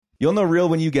You'll know real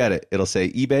when you get it. It'll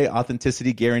say eBay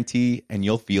Authenticity Guarantee, and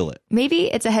you'll feel it.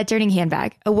 Maybe it's a head-turning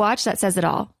handbag, a watch that says it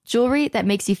all, jewelry that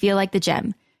makes you feel like the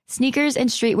gem, sneakers and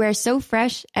streetwear so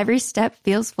fresh, every step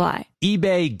feels fly.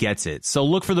 eBay gets it. So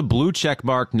look for the blue check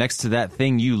mark next to that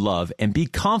thing you love and be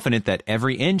confident that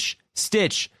every inch,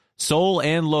 stitch, sole,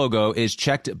 and logo is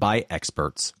checked by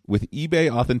experts. With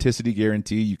eBay Authenticity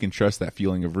Guarantee, you can trust that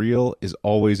feeling of real is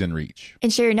always in reach.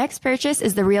 Ensure your next purchase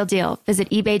is the real deal. Visit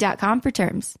ebay.com for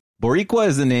terms. Boricua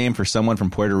is the name for someone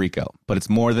from Puerto Rico, but it's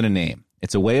more than a name.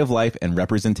 It's a way of life and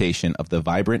representation of the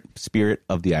vibrant spirit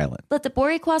of the island. Let the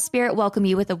Boricua spirit welcome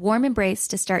you with a warm embrace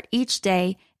to start each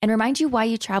day and remind you why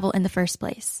you travel in the first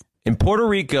place. In Puerto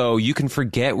Rico, you can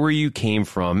forget where you came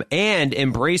from and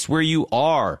embrace where you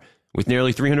are. With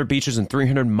nearly 300 beaches and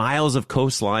 300 miles of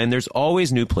coastline, there's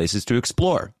always new places to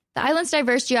explore. The island's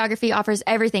diverse geography offers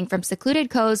everything from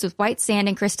secluded coves with white sand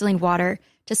and crystalline water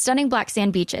to stunning black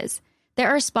sand beaches. There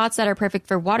are spots that are perfect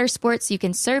for water sports. You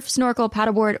can surf, snorkel,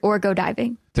 paddleboard, or go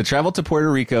diving. To travel to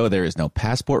Puerto Rico, there is no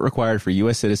passport required for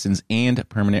U.S. citizens and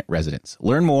permanent residents.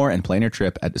 Learn more and plan your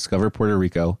trip at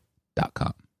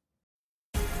discoverpuertorico.com.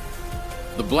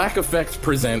 The Black Effect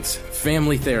presents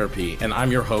Family Therapy, and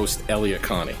I'm your host, Elliot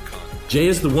Connie. Jay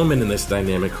is the woman in this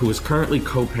dynamic who is currently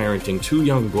co-parenting two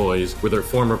young boys with her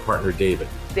former partner, David.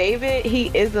 David, he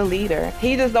is a leader.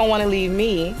 He just don't want to leave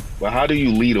me. But how do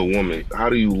you lead a woman? How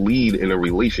do you lead in a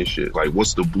relationship? Like,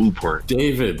 what's the blueprint?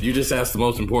 David, you just asked the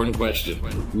most important question.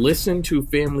 Listen to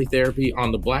Family Therapy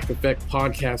on the Black Effect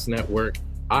Podcast Network,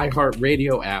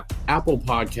 iHeartRadio app, Apple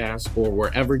Podcasts, or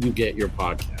wherever you get your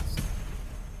podcasts.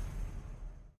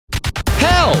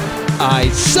 Help! I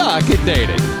Suck at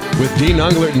Dating with Dean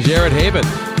Unglert and Jared Haben,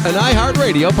 an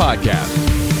iHeartRadio podcast.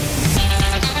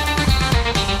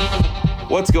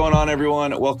 What's going on,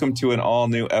 everyone? Welcome to an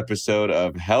all-new episode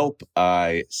of Help,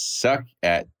 I Suck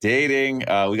at Dating.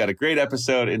 We got a great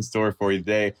episode in store for you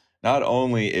today. Not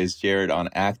only is Jared on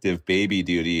active baby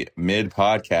duty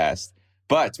mid-podcast,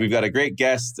 but we've got a great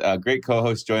guest, a great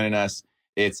co-host joining us.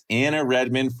 It's Anna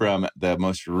Redmond from the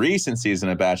most recent season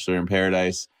of Bachelor in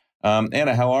Paradise.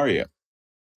 Anna, how are you?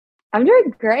 I'm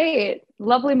doing great.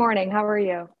 Lovely morning. How are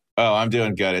you? Oh, I'm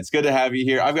doing good. It's good to have you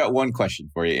here. I've got one question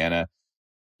for you, Anna.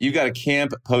 You've got a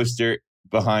camp poster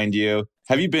behind you.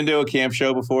 Have you been to a camp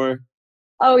show before?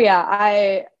 Oh,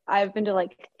 yeah. I've been to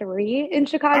like 3 in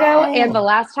Chicago. Oh. And the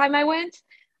last time I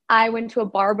went to a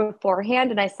bar beforehand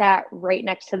and I sat right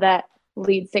next to that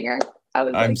lead singer.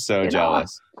 I'm so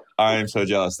jealous. I'm so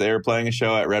jealous. They were playing a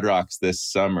show at Red Rocks this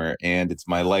summer, and it's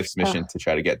my life's mission to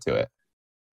try to get to it.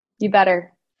 You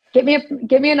better. Give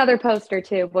me another poster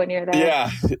too when you're there. Yeah,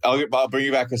 I'll bring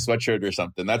you back a sweatshirt or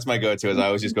something. That's my go-to. Is I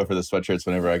always just go for the sweatshirts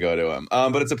whenever I go to them.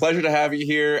 But it's a pleasure to have you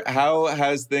here. How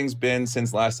has things been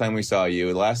since last time we saw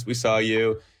you? Last we saw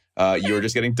you, you were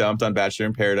just getting dumped on Bachelor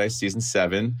in Paradise season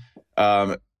 7,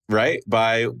 right?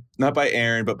 Not by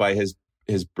Aaron, but by his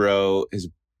bro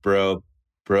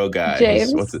guy.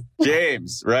 James.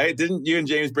 James, right? Didn't you and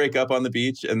James break up on the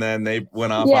beach and then they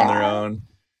went off on their own?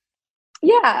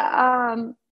 Yeah.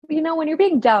 When you're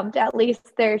being dumped, at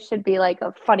least there should be like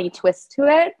a funny twist to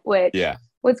it, which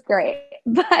was great.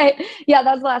 But yeah,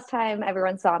 that was the last time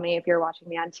everyone saw me if you're watching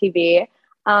me on TV.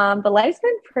 But life's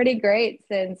been pretty great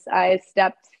since I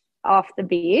stepped off the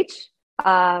beach.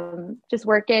 Just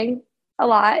working a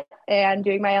lot and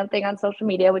doing my own thing on social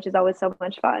media, which is always so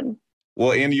much fun.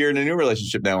 Well, and you're in a new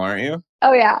relationship now, aren't you?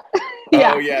 Oh, yeah.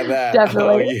 Yeah. Oh, yeah, that.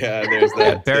 Definitely. Oh, yeah, there's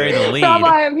that. Bury the lead. That's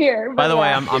why I'm here. By the way,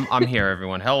 I'm here,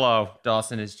 everyone. Hello.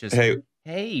 Dawson is just,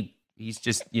 hey. He's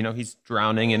just, he's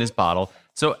drowning in his bottle.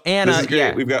 So, Anna. This is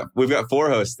great. Yeah. We've got 4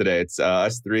 hosts today. It's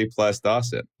us 3 plus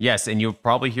Dawson. Yes, and you'll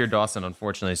probably hear Dawson,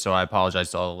 unfortunately, so I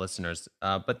apologize to all the listeners.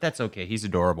 But that's okay. He's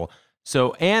adorable.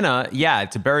 So, Anna,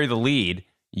 to bury the lead,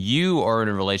 you are in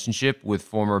a relationship with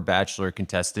former Bachelor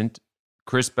contestant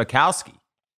Chris Bukowski.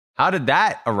 How did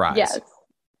that arise? Yes.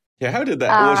 Yeah, how did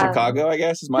that? Chicago, I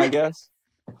guess, is my guess.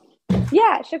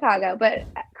 Yeah, Chicago. But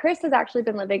Chris has actually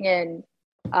been living in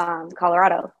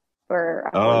Colorado for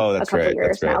a couple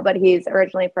years now, but he's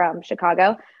originally from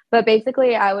Chicago. But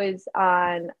basically, I was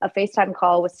on a FaceTime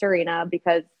call with Serena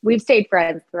because we've stayed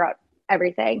friends throughout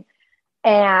everything,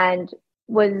 and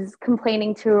was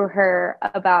complaining to her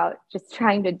about just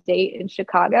trying to date in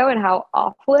Chicago and how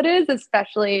awful it is,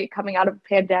 especially coming out of a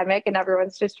pandemic and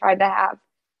everyone's just trying to have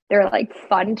their like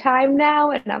fun time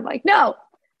now. And I'm like, no,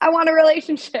 I want a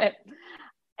relationship.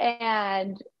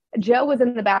 And Joe was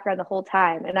in the background the whole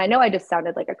time. And I know I just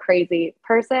sounded like a crazy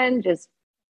person, just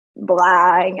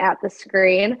blaying at the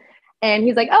screen. And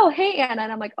he's like, oh, hey, Anna.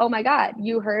 And I'm like, oh my God,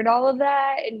 you heard all of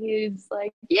that? And he's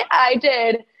like, yeah, I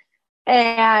did.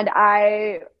 And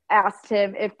I asked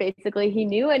him if basically he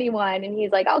knew anyone, and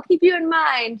he's like, I'll keep you in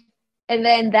mind. And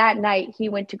then that night he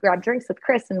went to grab drinks with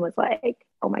Chris and was like,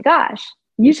 oh my gosh,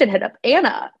 you should hit up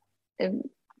Anna. And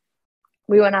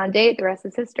we went on a date. The rest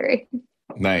is history.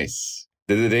 Nice.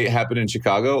 Did the date happen in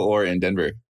Chicago or in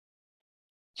Denver?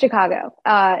 Chicago.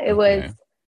 It was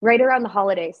right around the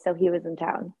holidays, so he was in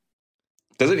town.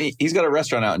 Doesn't he? He's got a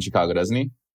restaurant out in Chicago, doesn't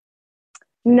he?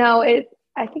 No,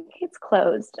 I think it's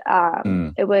closed.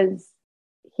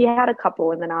 He had a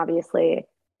couple, and then obviously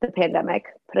the pandemic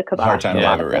put a couple hard time to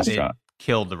have a restaurant. It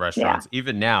killed the restaurants. Yeah.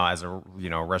 Even now, as a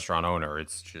restaurant owner,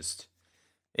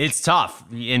 it's tough.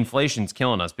 Inflation's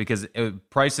killing us because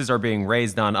prices are being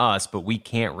raised on us, but we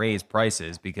can't raise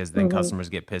prices because then customers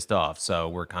get pissed off. So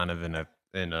we're kind of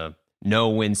in a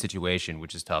no-win situation,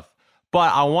 which is tough.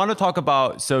 But I want to talk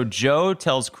about, so Joe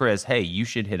tells Chris, hey, you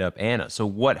should hit up Anna. So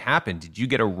what happened? Did you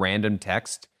get a random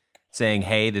text saying,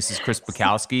 hey, this is Chris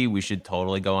Bukowski, we should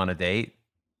totally go on a date?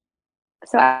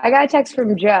 So I got a text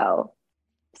from Joe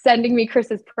sending me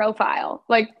Chris's profile.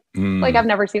 Like I've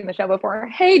never seen the show before.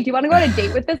 Hey, do you want to go on a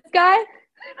date with this guy? I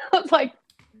was like,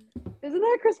 isn't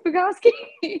that Chris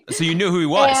Bukowski? So you knew who he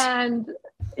was. And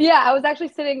yeah, I was actually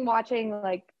sitting watching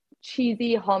like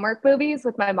cheesy Hallmark movies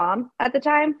with my mom at the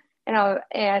time. And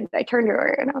I turned to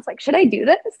her and I was like, should I do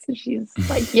this? And she's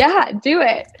like, yeah, do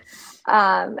it.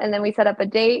 And then we set up a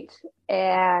date,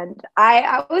 and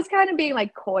I was kind of being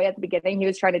like coy at the beginning. He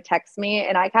was trying to text me,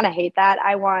 and I kind of hate that.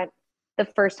 I want the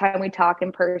first time we talk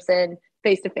in person,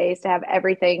 face to face, to have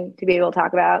everything to be able to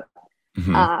talk about.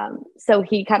 So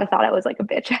he kind of thought I was like a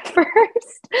bitch at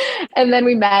first. And then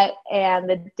we met, and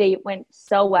the date went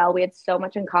so well. We had so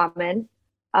much in common.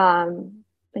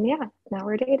 And yeah, now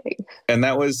we're dating. And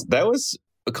that was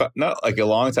not like a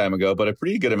long time ago, but a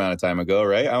pretty good amount of time ago,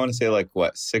 right? I want to say like,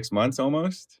 6 months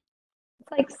almost?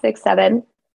 It's like 6, 7.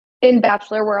 In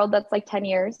Bachelor world, that's like 10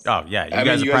 years. Oh, yeah. You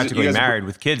guys are practically married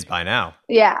with kids by now.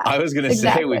 Yeah. I was going to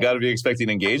say, we got to be expecting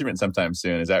engagement sometime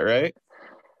soon. Is that right?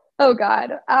 Oh,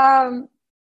 God. I'm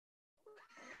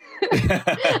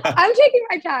taking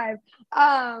my time.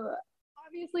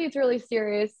 Obviously, it's really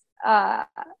serious,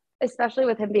 especially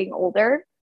with him being older.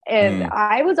 And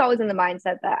I was always in the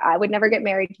mindset that I would never get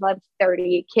married until I was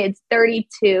 30, kids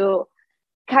 32,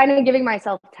 kind of giving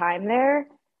myself time there.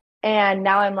 And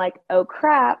now I'm like, oh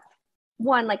crap.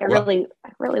 One, like I really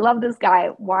love this guy.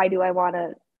 Why do I want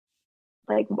to,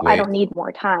 like, I don't need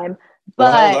more time.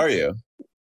 But how old are you?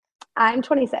 I'm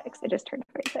 26. I just turned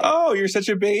 26. Oh, you're such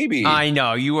a baby. I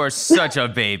know. You are such a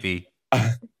baby.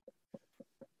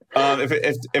 If it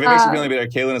makes you feel any better,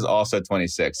 Kaylin is also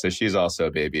 26, so she's also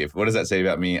a baby. What does that say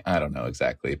about me? I don't know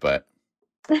exactly, but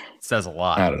it says a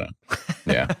lot. I don't know.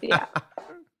 Yeah. Yeah.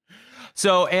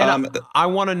 So, Anna, I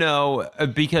want to know,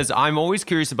 because I'm always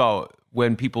curious about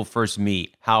when people first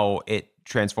meet, how it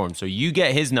transforms. So you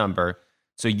get his number.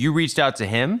 So you reached out to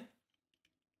him?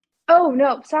 Oh,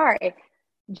 no, sorry.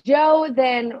 Joe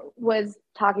then was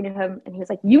talking to him, and he was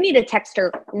like, you need to text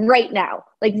her right now.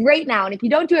 Like right now. And if you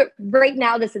don't do it right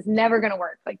now, this is never going to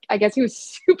work. Like, I guess he was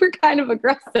super kind of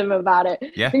aggressive about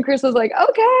it. Yeah. And Chris was like,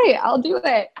 okay, I'll do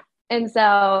it. And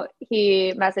so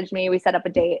he messaged me. We set up a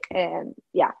date, and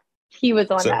yeah, he was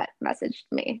the one that messaged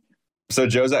me. So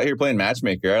Joe's out here playing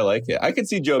matchmaker. I like it. I could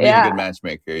see Joe being a good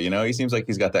matchmaker. You know, he seems like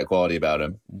he's got that quality about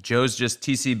him. Joe's just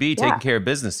TCB, taking care of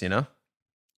business, you know?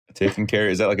 Taking care.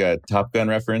 Is that like a Top Gun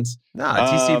reference? No,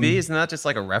 TCB, isn't that just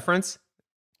like a reference?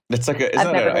 It's like isn't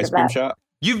that an ice cream shop?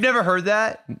 You've never heard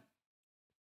that?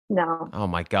 No. Oh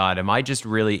my God. Am I just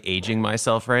really aging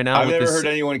myself right now? I've never heard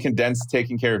anyone condense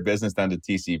taking care of business down to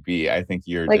TCB. I think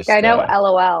you're like, I know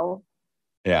LOL.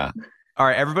 Yeah. All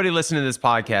right, everybody listening to this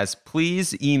podcast,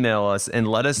 please email us and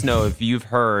let us know if you've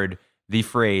heard the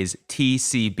phrase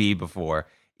TCB before.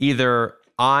 Either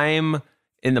I'm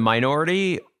in the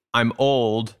minority, I'm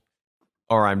old,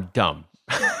 or I'm dumb.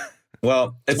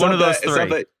 Well, it's one of those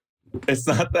three. It's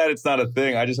not that it's not a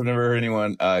thing. I just have never heard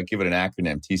anyone give it an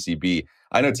acronym, TCB.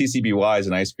 I know TCBY is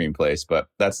an ice cream place, but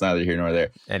that's neither here nor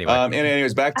there. Anyway,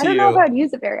 anyways, back to you. I don't know if I'd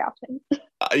use it very often.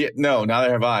 No,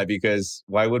 neither have I, because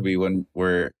why would we when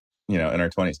we're, in our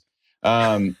 20s?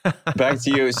 Back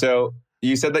to you. So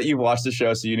you said that you watched the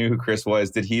show, so you knew who Chris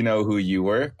was. Did he know who you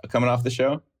were coming off the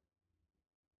show?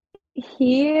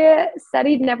 He said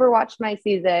he'd never watched my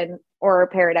season or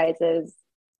Paradise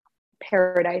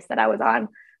that I was on.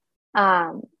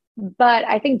 But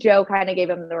I think Joe kind of gave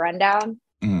him the rundown.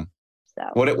 Mm. So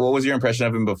what was your impression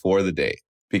of him before the date?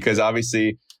 Because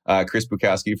obviously, Chris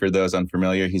Bukowski, for those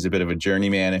unfamiliar, he's a bit of a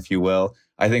journeyman, if you will.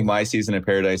 I think my season of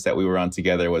Paradise that we were on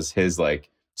together was his like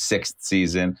 6th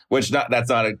season, which that's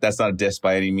not a diss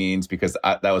by any means, because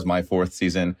that was my 4th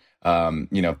season.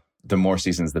 the more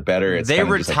seasons, the better. It's they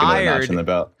kind of just like another notch in the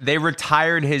belt. They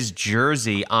retired his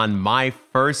jersey on my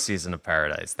first season of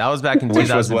Paradise. That was back in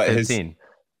 2015.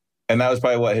 And that was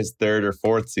probably his third or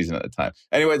fourth season at the time.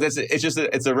 Anyway,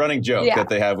 it's a running joke that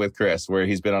they have with Chris, where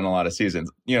he's been on a lot of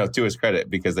seasons, to his credit,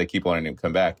 because they keep wanting him to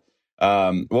come back.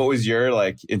 What was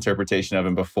your interpretation of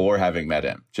him before having met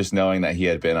him? Just knowing that he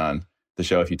had been on the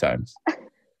show a few times. To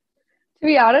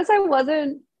be honest, I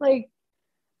wasn't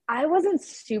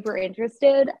super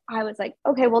interested. I was like,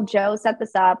 okay, well, Joe set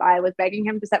this up. I was begging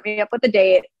him to set me up with a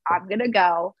date. I'm gonna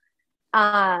go.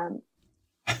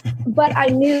 But I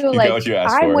knew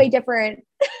I'm way different.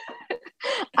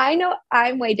 I know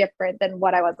I'm way different than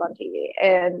what I was on TV.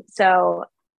 And so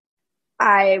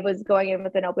I was going in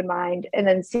with an open mind. And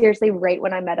then seriously, right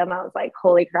when I met him, I was like,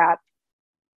 holy crap,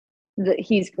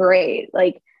 he's great.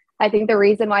 I think the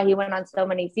reason why he went on so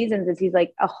many seasons is he's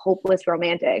a hopeless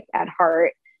romantic at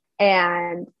heart.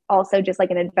 And also just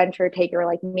an adventure taker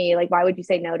like me. Why would you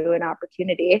say no to an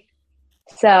opportunity?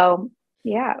 So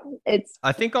yeah,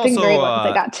 I think also been great once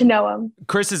I got to know him.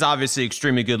 Chris is obviously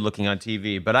extremely good looking on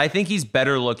TV, but I think he's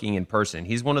better looking in person.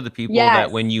 He's one of the people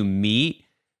that when you meet,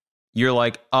 you're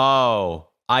like, oh,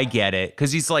 I get it.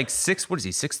 Because he's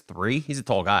 6'3"? He's a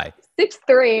tall guy.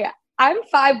 6'3". I'm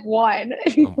 5'1".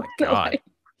 Oh my God.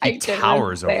 He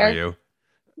towers over you.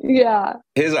 Yeah.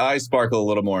 His eyes sparkle a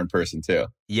little more in person too.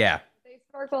 Yeah. They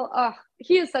sparkle. Oh,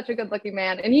 he is such a good looking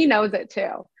man, and he knows it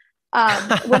too.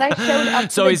 When I showed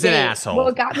up so he's an asshole.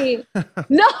 What got me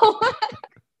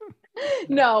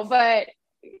no, but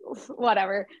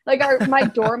whatever. My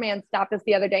doorman stopped us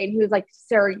the other day and he was like,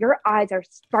 sir, your eyes are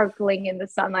sparkling in the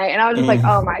sunlight. And I was just like,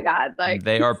 oh my God,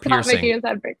 they are piercing. Making his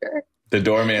head bigger. The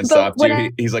doorman stopped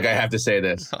you. He's like, I have to say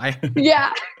this.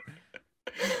 Yeah.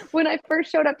 When I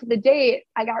first showed up to the date,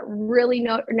 I got really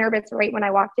nervous right when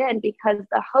I walked in, because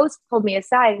the host pulled me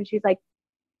aside and she's like,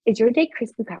 is your date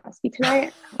Chris Bukowski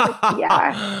tonight?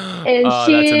 Yeah. And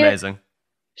that's amazing.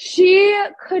 She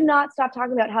could not stop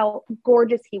talking about how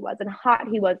gorgeous he was and hot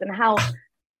he was and how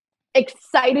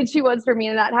excited she was for me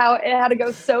and how it had to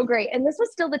go so great. And this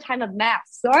was still the time of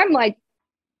masks. So I'm like,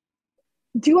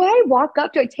 do I walk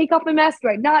up? Do I take off my mask? Do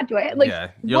I not? Do I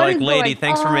You're like, lady,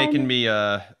 thanks for making me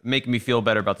feel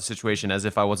better about the situation, as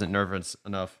if I wasn't nervous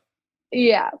enough.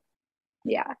 Yeah.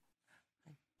 Yeah.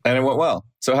 And it went well.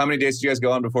 So how many days did you guys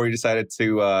go on before you decided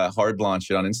to hard launch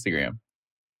it on Instagram?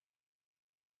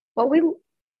 Well, we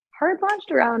hard launched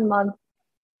around month,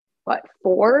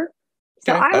 4?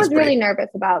 So I was really nervous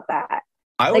about that.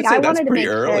 I would say that's pretty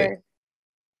early. Sure.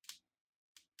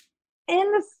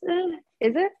 And this,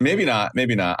 is it? Maybe not.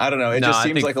 I don't know. It just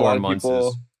seems like a lot of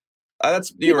people.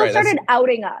 You're right. People started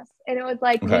outing us. And it was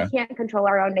we can't control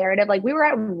our own narrative. We were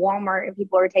at Walmart and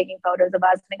people were taking photos of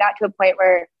us. And it got to a point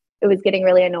where it was getting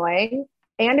really annoying,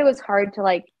 and it was hard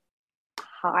to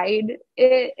hide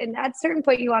it. And at a certain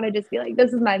point, you want to just be like,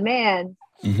 this is my man.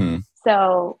 Mm-hmm.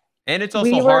 So, and it's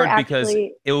also hard because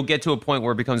it will get to a point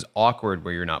where it becomes awkward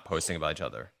where you're not posting about each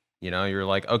other. You're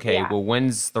like, okay, well,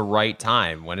 when's the right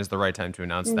time? When is the right time to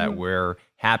announce that we're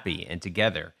happy and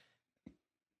together?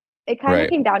 It kind of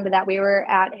came down to that. We were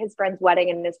at his friend's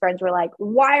wedding and his friends were like,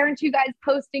 why aren't you guys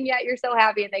posting yet? You're so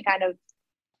happy. And they kind of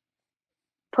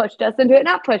pushed us into it.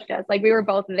 Not pushed us. We were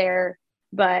both there,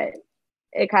 but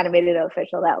it kind of made it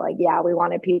official that we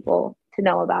wanted people to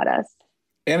know about us.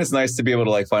 And it's nice to be able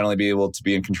to finally be able to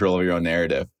be in control of your own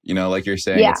narrative. Like you're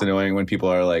saying, it's annoying when people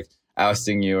are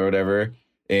ousting you or whatever.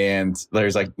 And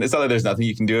there's it's not that there's nothing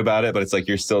you can do about it, but it's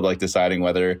you're still deciding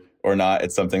whether or not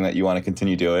it's something that you want to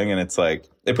continue doing. And it's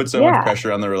it puts so much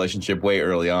pressure on the relationship way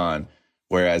early on,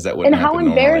 whereas that wouldn't happen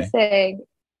normally. And how embarrassing,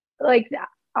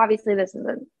 obviously this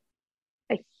isn't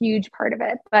a huge part of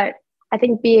it, but I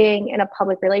think being in a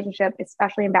public relationship,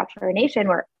 especially in Bachelor Nation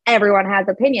where everyone has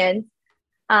opinions,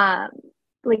 I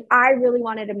really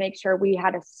wanted to make sure we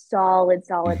had a solid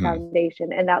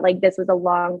foundation, and that this was a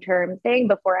long-term thing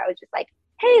before I was just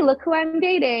hey, look who I'm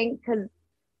dating, because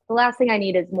the last thing I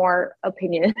need is more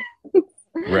opinion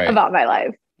about my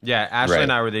life. Yeah, Ashley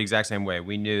and I were the exact same way.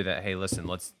 We knew that, hey, listen,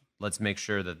 let's make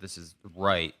sure that this is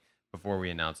right before we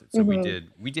announce it. So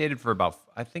we dated for about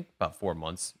 4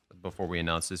 months before we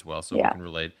announced as well, so we can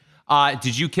relate.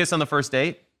 Did you kiss on the first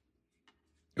date?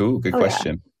 Ooh, good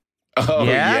question. Yeah. Oh,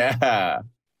 yeah.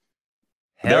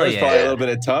 There was probably a little bit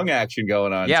of tongue action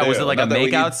going on. Yeah, too. Was it a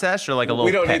make-out sesh or a little?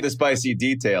 We don't need the spicy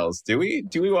details, do we?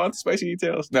 Do we want the spicy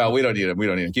details? No, we don't need them. We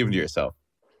don't need them. Keep them to yourself.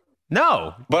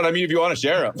 No, but if you want to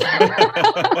share them,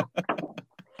 I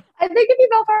think if you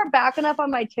go far back enough on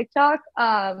my TikTok,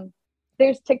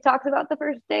 there's TikToks about the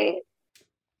first date.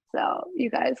 So you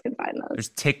guys can find those. There's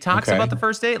TikToks about the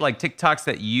first date? Like TikToks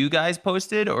that you guys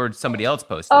posted or somebody else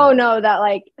posted? Oh, no,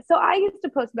 so I used to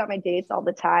post about my dates all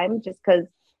the time just because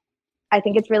I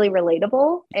think it's really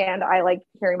relatable and I like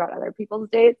hearing about other people's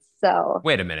dates. So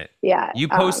wait a minute. Yeah. You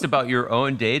post about your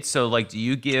own dates. So like, do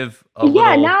you give a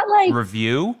little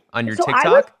review on your TikTok?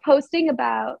 I was posting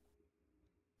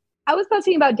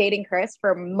about dating Chris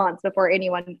for months before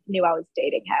anyone knew I was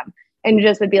dating him. And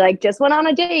just would be like, just went on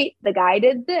a date. The guy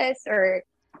did this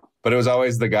But it was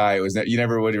always the guy. You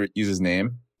never would use his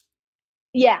name?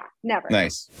 Yeah, never.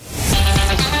 Nice.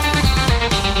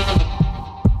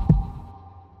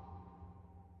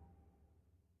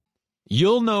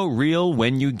 You'll know real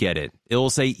when you get it. It'll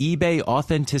say eBay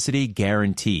Authenticity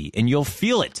Guarantee, and you'll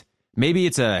feel it. Maybe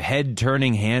it's a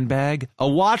head-turning handbag, a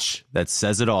watch that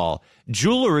says it all,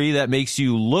 jewelry that makes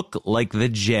you look like the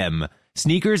gem,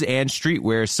 sneakers and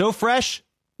streetwear so fresh,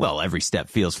 well, every step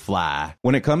feels fly.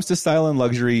 When it comes to style and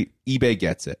luxury, eBay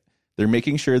gets it. They're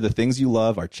making sure the things you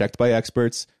love are checked by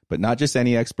experts, but not just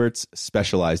any experts,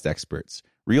 specialized experts.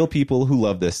 Real people who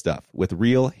love this stuff with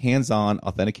real hands-on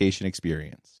authentication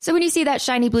experience. So when you see that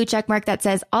shiny blue check mark that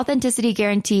says Authenticity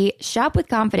Guarantee, shop with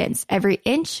confidence. Every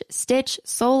inch, stitch,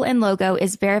 sole, and logo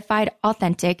is verified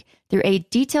authentic through a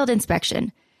detailed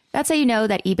inspection. That's how you know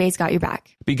that eBay's got your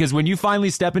back. Because when you finally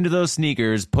step into those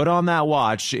sneakers, put on that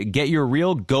watch, get your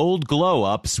real gold glow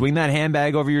up, swing that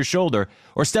handbag over your shoulder,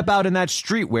 or step out in that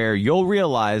streetwear, you'll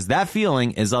realize that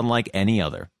feeling is unlike any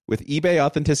other. With eBay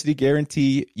Authenticity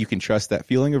Guarantee, you can trust that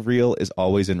feeling of real is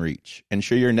always in reach.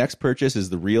 Ensure your next purchase is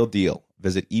the real deal.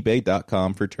 Visit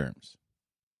ebay.com for terms.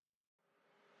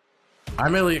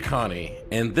 I'm Elliot Connie,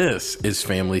 and this is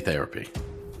Family Therapy.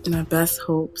 My best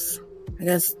hopes, I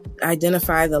guess,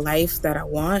 identify the life that I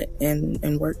want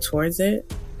and work towards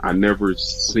it. I never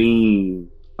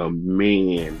seen a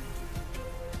man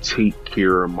take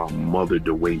care of my mother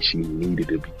the way she needed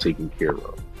to be taken care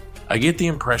of. I get the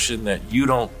impression that you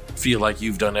don't feel like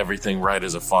you've done everything right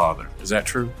as a father. Is that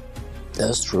true?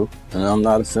 That's true, and I'm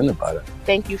not offended by that.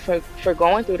 Thank you for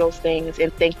going through those things,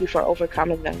 and thank you for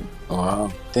overcoming them.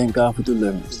 Wow. Thank God for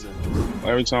deliverance.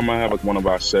 Every time I have one of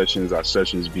our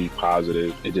sessions be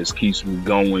positive. It just keeps me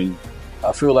going.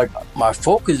 I feel like my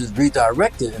focus is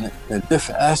redirected in a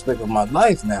different aspect of my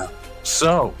life now.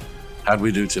 So, how'd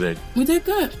we do today? We did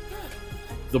good.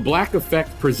 The Black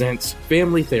Effect presents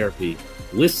Family Therapy.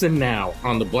 Listen now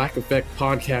on the Black Effect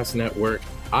Podcast Network,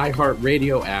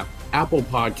 iHeartRadio app, Apple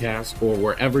Podcasts, or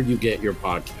wherever you get your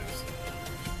podcasts.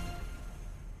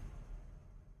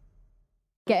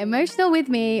 Get emotional with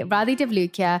me, Radhi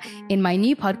Devlukia, in my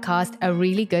new podcast, A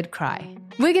Really Good Cry.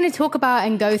 We're going to talk about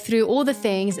and go through all the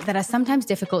things that are sometimes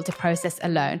difficult to process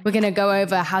alone. We're going to go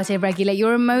over how to regulate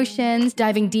your emotions,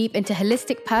 diving deep into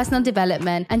holistic personal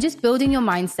development, and just building your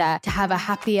mindset to have a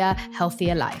happier,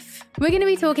 healthier life. We're going to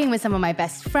be talking with some of my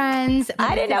best friends.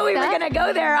 I didn't know we were going to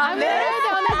go there on this.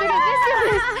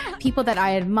 People that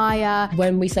I admire.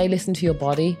 When we say listen to your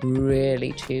body,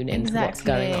 really tune into what's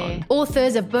going on.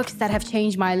 Authors of books that have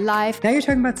changed my life. Now you're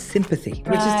talking about sympathy,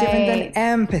 which is different than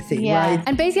empathy, right?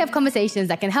 And basically have conversations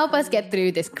that can help us get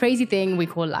through this crazy thing we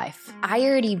call life. I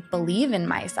already believe in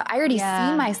myself. I already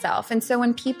see myself. And so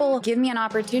when people give me an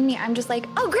opportunity, I'm just like,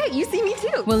 oh, great, you see me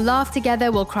too. We'll laugh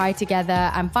together, we'll cry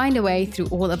together, and find a way through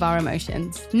all of our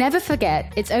emotions. Never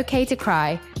forget, it's okay to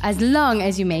cry as long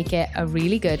as you make it a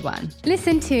really good one.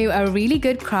 Listen to A Really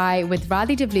Good Cry with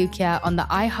Radhi Devlukia on the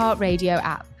iHeartRadio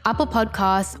app, Apple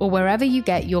Podcasts, or wherever you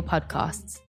get your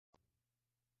podcasts.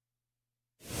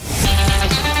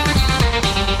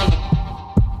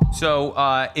 So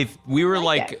if we were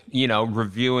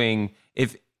reviewing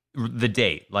if the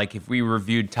date, like if we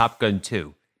reviewed Top Gun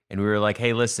 2 and we were like,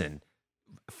 hey, listen,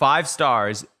 5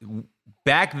 stars.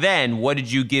 Back then, what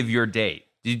did you give your date?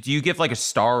 Did you give like a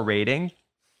star rating?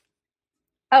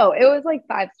 Oh, it was like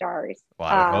 5 stars. Well,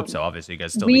 I would hope so. Obviously, you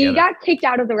guys still we together. got kicked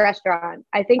out of the restaurant.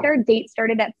 I think our date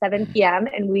started at 7 p.m.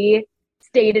 and we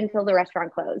stayed until the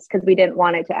restaurant closed because we didn't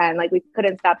want it to end. Like we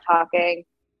couldn't stop talking.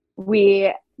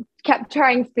 We kept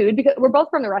trying food because we're both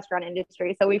from the restaurant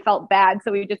industry. So we felt bad.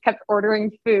 So we just kept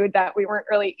ordering food that we weren't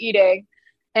really eating.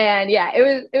 And yeah,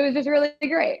 it was just really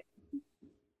great.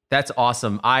 That's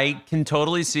awesome. I can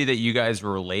totally see that you guys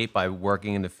relate by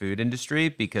working in the food industry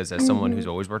because as someone who's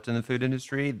always worked in the food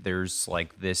industry, there's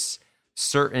like this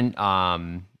certain,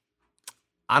 I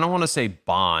don't want to say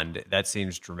bond, that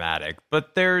seems dramatic,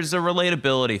 but there's a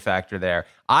relatability factor there.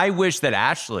 I wish that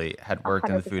Ashley had worked 100%.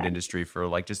 In the food industry for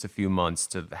like just a few months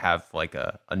to have like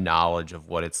a knowledge of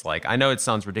what it's like. I know it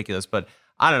sounds ridiculous, but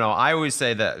I don't know. I always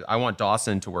say that I want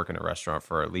Dawson to work in a restaurant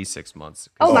for at least 6 months.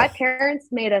 Oh, my parents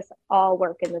made us all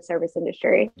work in the service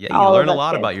industry. Yeah, you learn a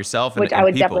lot about yourself and, which I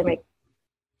would people. definitely make.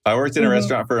 I worked in a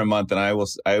restaurant for a month, and I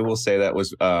will say that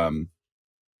was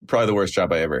probably the worst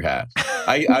job I ever had.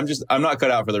 I'm not cut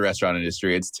out for the restaurant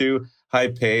industry. It's too high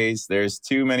pace. There's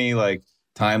too many like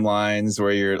timelines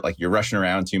where you're rushing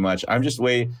around too much.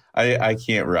 I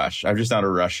can't rush. I'm just not a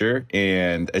rusher,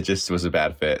 and it just was a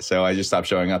bad fit. So I just stopped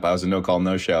showing up. I was a no call,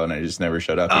 no show, and I just never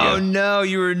showed up again. Oh no,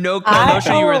 you were no call, no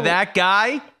show. You were that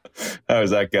guy? I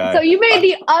was that guy. So you made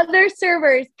the other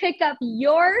servers pick up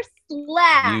your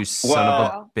slack. You son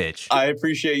of a bitch. I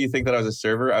appreciate you think that I was a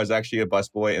server. I was actually a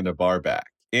busboy and a bar back.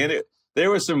 And there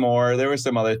was some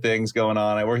other things going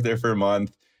on. I worked there for a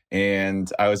month,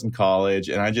 and I was in college,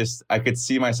 and I could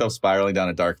see myself spiraling down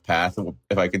a dark path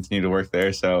if I continued to work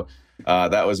there. So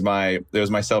that was my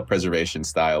self-preservation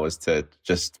style, was to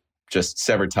just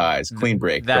sever ties, clean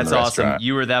break. That's from the awesome. restaurant.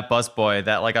 You were that busboy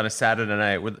that like on a Saturday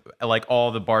night with like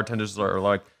all the bartenders are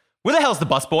like, where the hell's the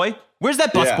busboy? Where's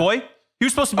that busboy? He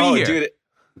was supposed to be here. Dude,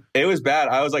 it was bad.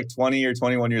 I was like 20 or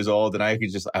 21 years old, and I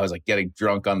was like getting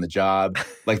drunk on the job.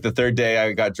 Like the third day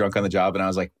I got drunk on the job, and I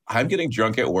was like, I'm getting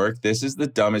drunk at work. This is the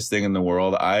dumbest thing in the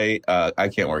world. I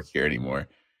can't work here anymore.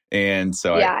 And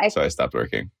so I stopped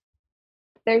working.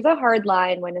 There's a hard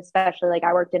line when, especially like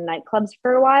I worked in nightclubs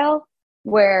for a while,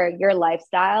 where your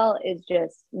lifestyle is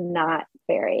just not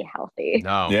very healthy.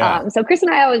 No. Yeah. So Chris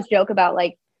and I always joke about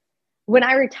like, when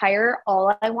I retire,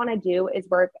 all I want to do is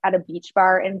work at a beach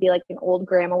bar and be like an old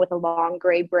grandma with a long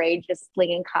gray braid, just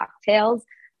slinging cocktails.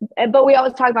 But we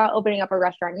always talk about opening up a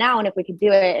restaurant now, and if we could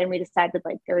do it, and we decided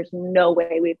like there's no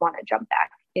way we'd want to jump back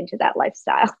into that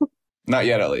lifestyle. Not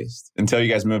yet, at least. Until you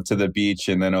guys move to the beach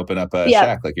and then open up a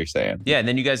shack, like you're saying. Yeah, and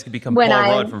then you guys could become Paul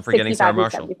Rudd from Forgetting Sarah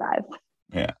Marshall. 75.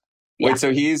 Yeah. Wait,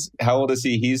 so how old is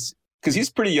he? Because he's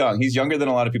pretty young. He's younger than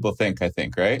a lot of people think, I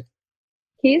think, right?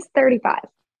 He's 35.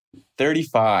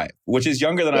 35, which is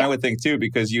younger than I would think too,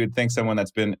 because you would think someone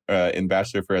that's been in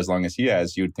Bachelor for as long as he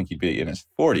has, you would think he'd be in his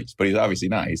 40s, but he's obviously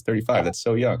not. He's 35. That's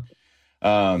so young.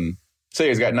 So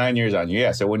he's got 9 years on you.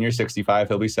 Yeah. So when you're 65,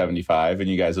 he'll be 75, and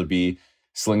you guys will be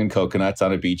slinging coconuts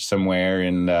on a beach somewhere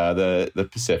in the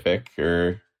Pacific,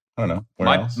 or I don't know. Where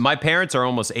else? My parents are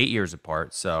almost 8 years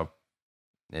apart, so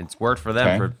it's worked for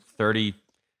them for 30.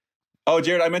 Oh,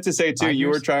 Jared, I meant to say too, you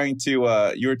were trying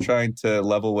to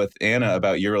level with Anna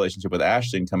about your relationship with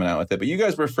Ashton coming out with it, but you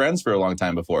guys were friends for a long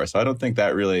time before, so I don't think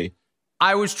that really.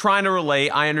 I was trying to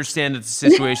relate. I understand that the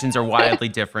situations are wildly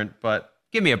different, but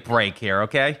give me a break here,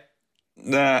 okay?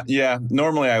 Yeah.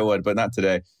 Normally I would, but not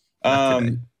today.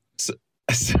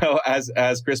 So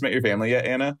has Chris met your family yet,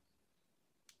 Anna?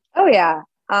 Oh yeah.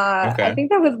 Okay. I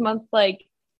think that was month like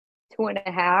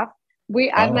 2.5.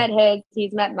 I've met his,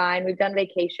 he's met mine. We've done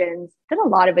vacations, done a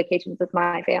lot of vacations with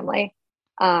my family.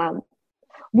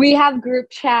 We have group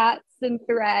chats and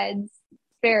threads,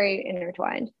 very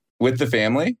intertwined. With the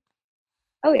family?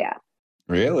 Oh yeah.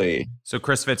 Really? So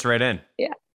Chris fits right in.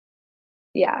 Yeah.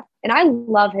 Yeah. And I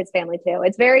love his family too.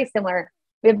 It's very similar.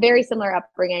 We have very similar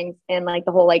upbringings, and like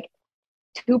the whole like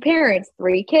 2 parents,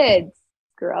 3 kids,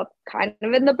 grew up kind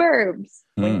of in the burbs,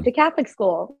 went to Catholic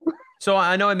school. So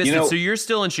I know I missed it. So you're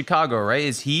still in Chicago, right?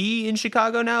 Is he in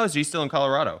Chicago now? Is he still in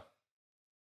Colorado?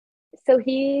 So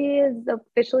he is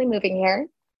officially moving here.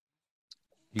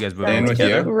 You guys moving in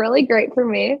together? Really great for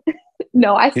me.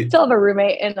 No, I still have a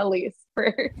roommate and a lease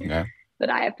that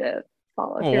I have to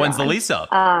follow. Well, when's the lease up?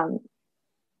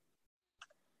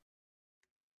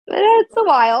 It's a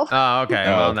while. Oh, okay.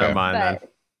 Well, never mind then.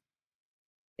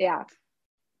 Yeah.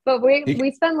 But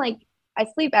we spend like, I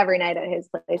sleep every night at his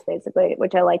place basically,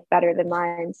 which I like better than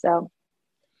mine. So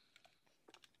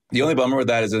the only bummer with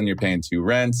that is then you're paying 2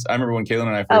 rents. I remember when Kaylin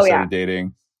and I first started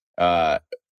dating,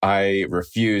 I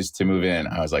refused to move in.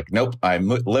 I was like, nope, I'm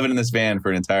living in this van for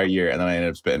an entire year. And then I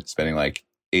ended up spending like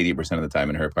 80% of the time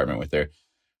in her apartment with her,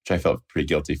 which I felt pretty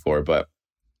guilty for, but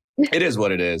it is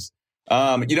what it is.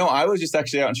 I was just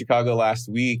actually out in Chicago last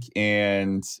week,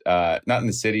 and not in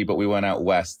the city, but we went out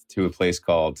west to a place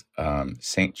called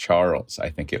St. Charles, I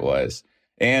think it was.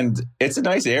 And it's a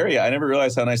nice area. I never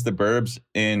realized how nice the burbs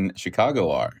in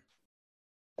Chicago are.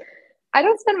 I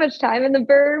don't spend much time in the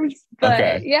burbs,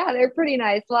 but yeah, they're pretty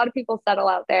nice. A lot of people settle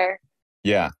out there.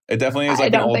 Yeah, it definitely is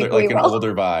like an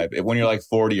older vibe. When you're like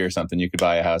 40 or something, you could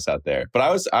buy a house out there. But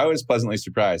I was pleasantly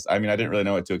surprised. I mean, I didn't really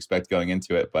know what to expect going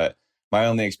into it, but my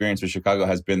only experience with Chicago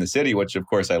has been the city, which of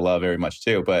course I love very much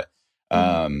too. But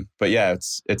yeah,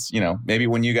 it's maybe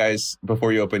when you guys,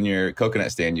 before you open your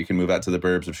coconut stand, you can move out to the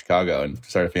burbs of Chicago and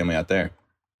start a family out there.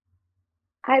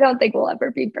 I don't think we'll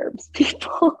ever be burbs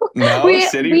people. No, we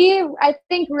I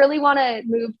think really want to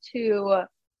move to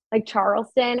like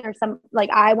Charleston or some, like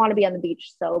I want to be on the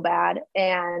beach so bad,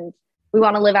 and we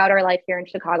want to live out our life here in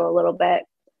Chicago a little bit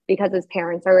because his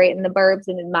parents are right in the burbs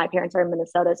and my parents are in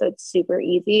Minnesota, so it's super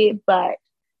easy, but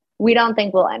we don't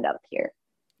think we'll end up here.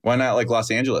 Why not like Los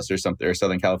Angeles or something, or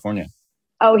Southern California?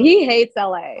 Oh, he hates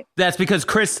LA. That's because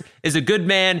Chris is a good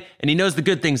man and he knows the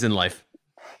good things in life.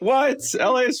 What?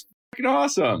 LA is fucking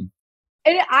awesome.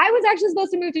 And I was actually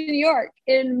supposed to move to New York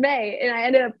in May, and I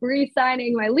ended up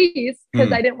re-signing my lease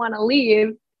because I didn't want to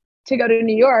leave to go to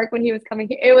New York when he was coming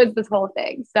here. It was this whole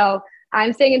thing. So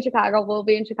I'm staying in Chicago. We'll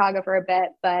be in Chicago for a bit,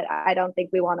 but I don't think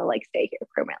we want to like stay here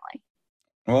permanently.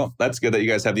 Well, that's good that you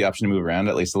guys have the option to move around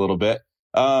at least a little bit.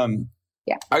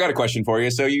 Yeah. I got a question for you.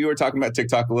 So you were talking about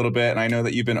TikTok a little bit, and I know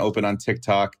that you've been open on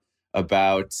TikTok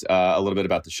about a little bit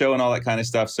about the show and all that kind of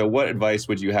stuff. So what advice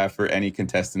would you have for any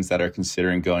contestants that are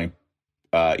considering going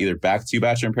either back to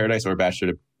Bachelor in Paradise or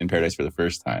Bachelor in Paradise for the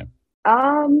first time?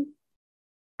 Are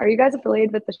you guys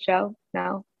affiliated with the show?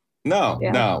 No.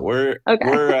 No.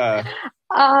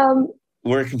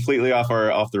 We're completely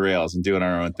off the rails and doing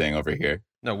our own thing over here.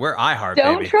 No, we're iHeart.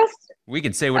 Don't baby. trust. We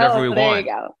can say whatever we want. There you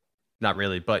go. Not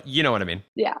really, but you know what I mean.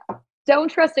 Yeah. Don't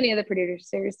trust any of the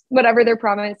producers. Whatever they're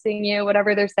promising you,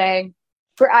 whatever they're saying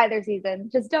for either season,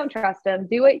 just don't trust them.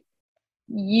 Do it.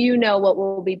 You know what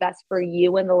will be best for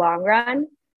you in the long run.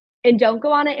 And don't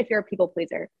go on it if you're a people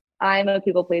pleaser. I'm a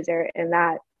people pleaser, and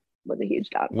that was a huge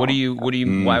downfall.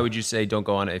 Why would you say don't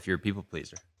go on it if you're a people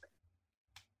pleaser?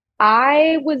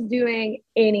 I was doing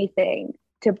anything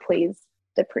to please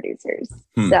the producers.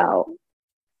 So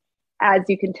as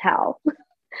you can tell,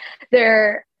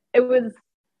 it was,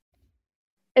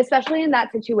 especially in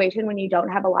that situation when you don't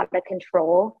have a lot of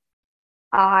control,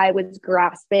 I was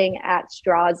grasping at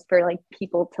straws for like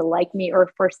people to like me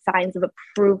or for signs of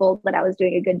approval that I was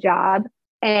doing a good job.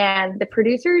 And the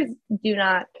producers do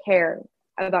not care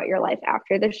about your life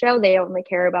after the show. They only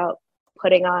care about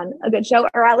putting on a good show,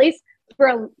 or at least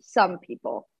for some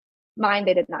people. Mine,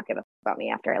 they did not give a fuck about me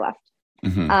after I left.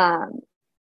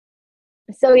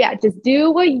 So yeah, just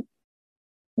do what you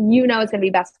know is going to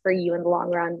be best for you in the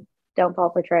long run. Don't fall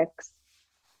for tricks.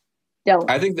 Don't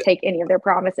take any of their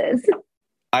promises.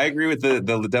 I agree with the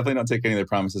definitely don't take any of their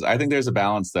promises. I think there's a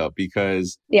balance though,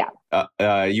 because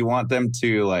you want them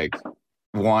to like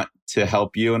want to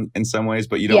help you in some ways,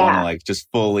 but you don't want to like just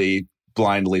fully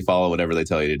blindly follow whatever they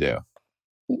tell you to do.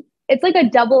 It's like a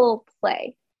double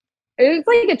play. It's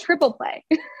like a triple play.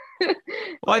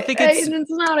 Well, I think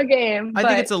it's not a game. I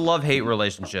think it's a love-hate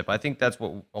relationship. I think that's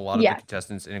what a lot of the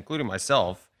contestants, and including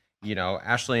myself, you know,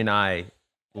 Ashley and I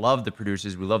love the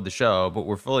producers. We love the show, but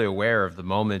we're fully aware of the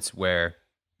moments where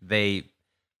they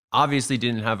obviously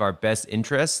didn't have our best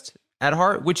interest at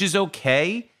heart, which is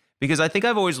okay, because I think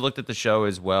I've always looked at the show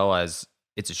as well as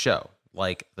it's a show.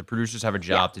 Like, the producers have a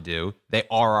job to do. They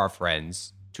are our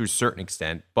friends to a certain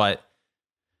extent, but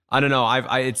I don't know.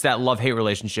 It's that love-hate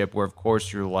relationship where, of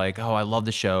course, you're like, oh, I love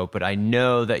the show, but I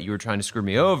know that you were trying to screw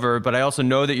me over, but I also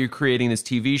know that you're creating this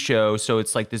TV show, so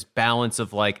it's like this balance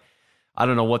of like, I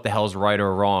don't know what the hell's right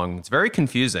or wrong. It's very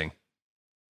confusing.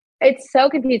 It's so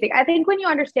confusing. I think when you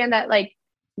understand that, like,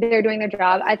 they're doing their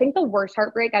job, I think the worst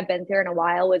heartbreak I've been through in a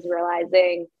while was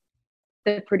realizing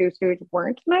the producers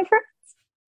weren't my friends,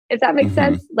 if that makes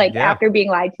sense. Like, after being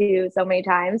lied to so many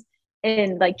times,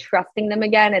 and like trusting them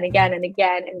again and again and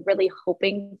again, and really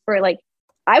hoping for, like,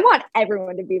 I want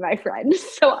everyone to be my friend.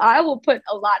 So I will put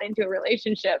a lot into a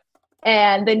relationship,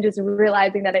 and then just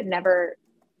realizing that it never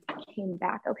came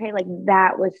back. Okay. Like,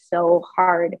 that was so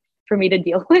hard for me to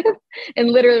deal with,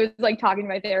 and literally was like talking to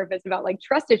my therapist about like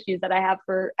trust issues that I have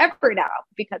forever now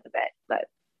because of it. But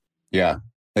yeah,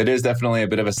 it is definitely a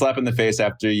bit of a slap in the face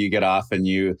after you get off and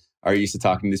you are used to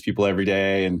talking to these people every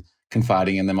day and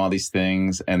confiding in them all these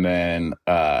things, and then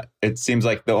it seems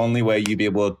like the only way you'd be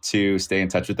able to stay in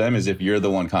touch with them is if you're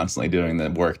the one constantly doing the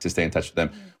work to stay in touch with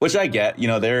them, which I get. You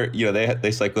know,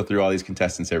 they cycle through all these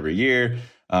contestants every year,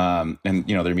 and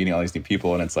you know, they're meeting all these new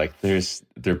people, and it's like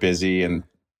they're busy and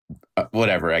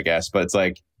whatever, I guess. But it's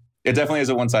like, it definitely is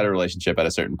a one-sided relationship at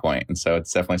a certain point, and so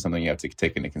it's definitely something you have to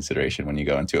take into consideration when you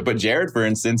go into it. But Jared, for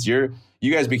instance, you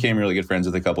guys became really good friends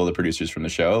with a couple of the producers from the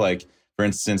show, like. For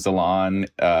instance, Alon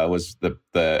was the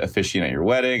officiant at your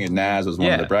wedding, and Naz was one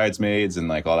of the bridesmaids, and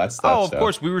like all that stuff. Oh, of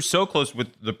course, we were so close with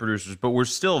the producers, but we're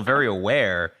still very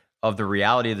aware of the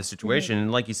reality of the situation.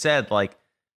 And like you said, like,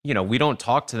 you know, we don't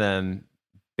talk to them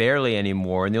barely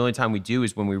anymore, and the only time we do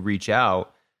is when we reach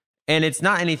out. And it's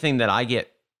not anything that I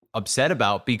get upset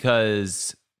about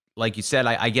because, like you said,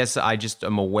 I guess I just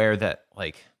am aware that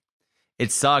like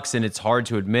it sucks, and it's hard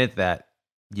to admit that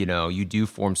you know, you do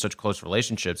form such close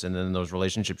relationships, and then those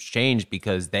relationships change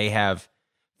because they have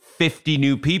 50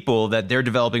 new people that they're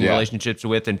developing relationships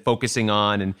with and focusing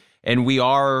on. And we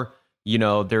are, you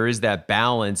know, there is that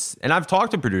balance. And I've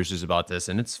talked to producers about this,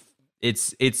 and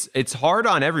it's hard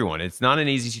on everyone. It's not an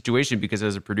easy situation because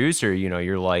as a producer, you know,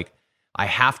 you're like, I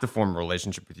have to form a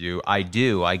relationship with you. I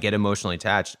get emotionally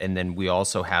attached. And then we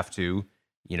also have to,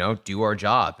 you know, do our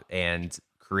job and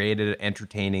create an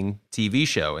entertaining TV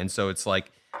show. And so it's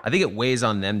like, I think it weighs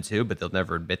on them too, but they'll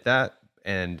never admit that.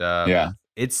 And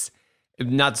it's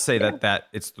not to say that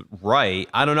it's right.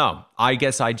 I don't know. I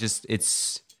guess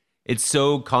it's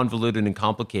so convoluted and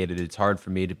complicated. It's hard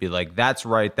for me to be like, that's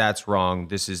right, that's wrong,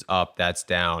 this is up, that's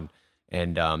down.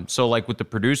 And so like with the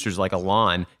producers, like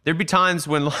Alon, there'd be times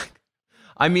when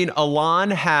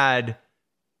Alon had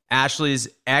Ashley's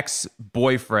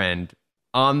ex-boyfriend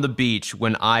on the beach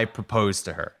when I proposed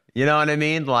to her. You know what I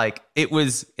mean? Like, it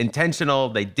was intentional.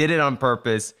 They did it on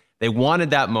purpose. They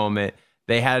wanted that moment.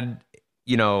 They had,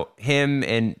 you know, him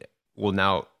and, well,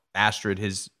 now Astrid,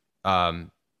 his, I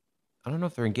don't know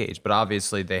if they're engaged, but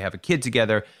obviously they have a kid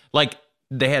together. Like,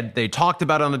 they talked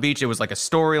about it on the beach. It was like a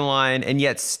storyline, and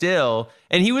yet still,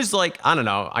 and he was like, I don't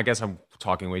know, I guess I'm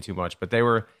talking way too much, but they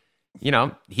were, you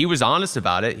know, he was honest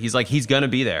about it. He's like, he's going to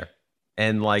be there.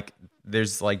 And like,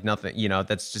 there's like nothing, you know,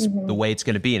 that's just the way it's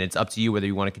going to be. And it's up to you whether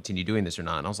you want to continue doing this or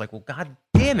not. And I was like, well, God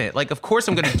damn it. Like, of course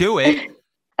I'm going to do it.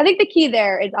 I think the key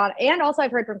there is on, and also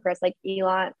I've heard from Chris, like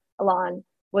Alon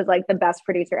was like the best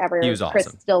producer ever. He was awesome. Chris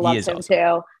still loves him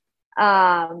too.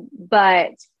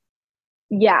 But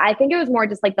yeah, I think it was more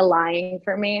just like the lying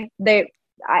for me.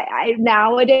 I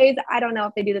nowadays, I don't know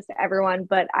if they do this to everyone,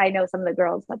 but I know some of the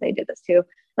girls that they did this to.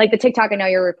 Like the TikTok I know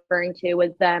you're referring to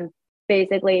was them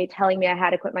basically telling me I had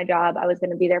to quit my job. I was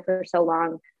going to be there for so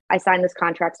long. I signed this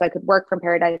contract so I could work from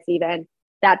Paradise even.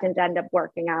 That didn't end up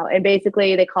working out. And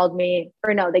basically they called me,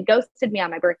 or no, they ghosted me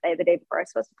on my birthday the day before I was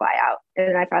supposed to fly out. And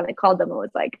then I finally called them and was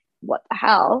like, what the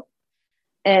hell?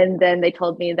 And then they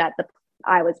told me that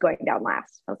I was going down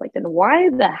last. I was like, then why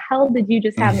the hell did you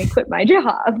just have me quit my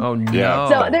job? Oh no.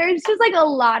 So there's just like a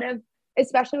lot of,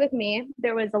 especially with me,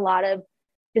 there was a lot of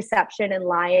deception and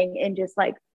lying and just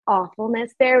like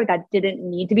awfulness there that didn't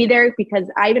need to be there, because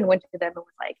I even went to them and was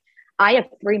like, I have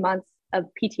 3 months of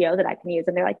PTO that I can use.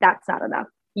 And they're like, that's not enough.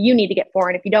 You need to get 4.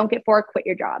 And if you don't get 4, quit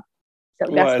your job.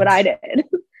 So that's what I did.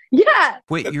 Yeah.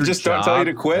 Quit your just job. Don't tell you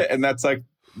to quit. And that's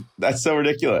so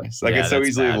ridiculous. Like, it's so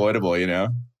easily avoidable, you know?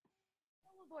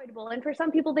 Avoidable. And for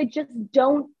some people, they just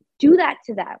don't do that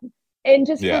to them. And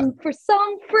just for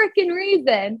some freaking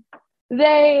reason,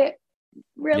 they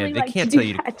really they can't tell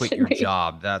you to quit your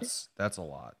job. That's a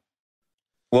lot.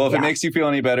 Well, if it makes you feel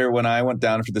any better, when I went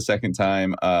down for the second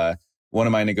time, one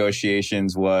of my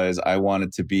negotiations was I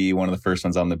wanted to be one of the first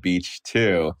ones on the beach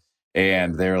too.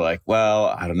 And they were like, well,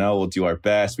 I don't know. We'll do our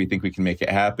best. We think we can make it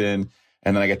happen.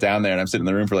 And then I get down there and I'm sitting in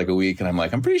the room for like a week and I'm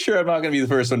like, I'm pretty sure I'm not going to be the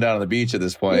first one down on the beach at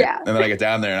this point. Yeah. And then I get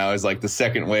down there and I was like the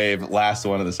second wave, last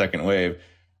one of the second wave.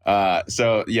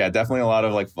 So yeah, definitely a lot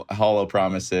of like hollow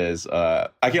promises. I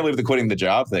can't believe the quitting the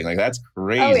job thing. Like, that's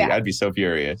crazy. Oh, yeah. I'd be so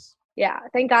furious. Yeah.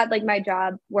 Thank God, like my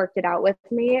job worked it out with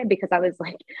me, because I was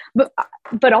like,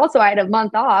 but also I had a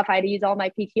month off. I had to use all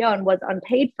my PTO and was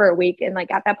unpaid for a week. And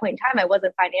like at that point in time, I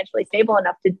wasn't financially stable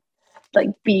enough to like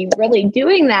be really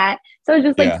doing that. So I was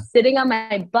just like sitting on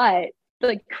my butt,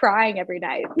 like crying every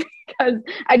night because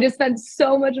I just spent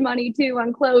so much money too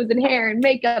on clothes and hair and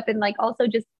makeup, and like also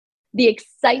just the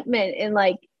excitement and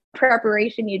like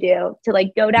preparation you do to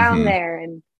like go down there.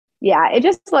 And yeah, it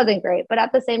just wasn't great. But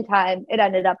at the same time, it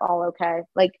ended up all okay.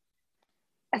 Like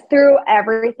through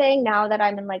everything, now that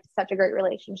I'm in like such a great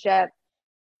relationship,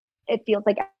 it feels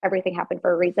like everything happened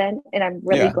for a reason. And I'm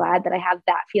really glad that I have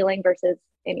that feeling versus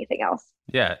anything else.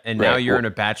 Yeah. And now you're in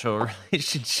a bachelor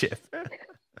relationship.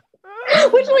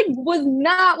 Which like was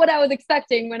not what I was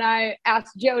expecting when I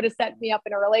asked Joe to set me up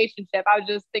in a relationship. I was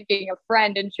just thinking a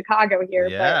friend in Chicago here.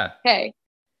 Yeah. But hey.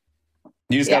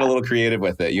 You just got a little creative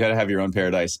with it. You got to have your own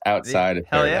paradise outside of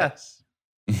paradise.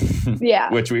 Yeah.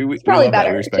 Which we probably love better.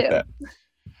 That. We respect too. that.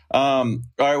 All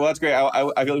right. Well, that's great. I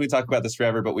feel like we talk about this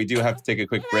forever, but we do have to take a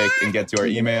quick break and get to our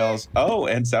emails. Oh,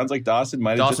 and sounds like Dawson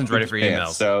might have Dawson's ready for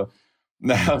emails. So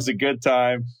now's a good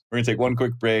time. We're going to take one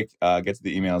quick break, get to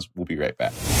the emails. We'll be right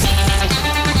back.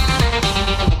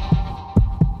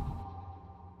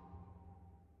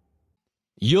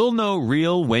 You'll know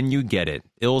real when you get it.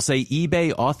 It'll say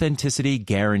eBay Authenticity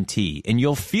Guarantee, and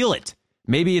you'll feel it.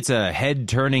 Maybe it's a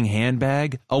head-turning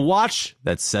handbag, a watch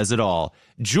that says it all,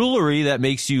 jewelry that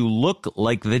makes you look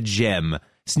like the gem,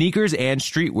 sneakers and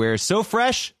streetwear so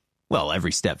fresh, well,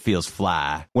 every step feels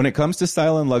fly. When it comes to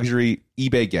style and luxury,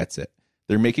 eBay gets it.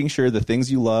 They're making sure the things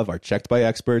you love are checked by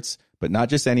experts, but not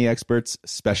just any experts,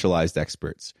 specialized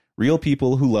experts. Real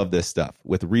people who love this stuff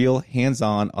with real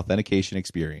hands-on authentication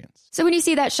experience. So when you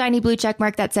see that shiny blue check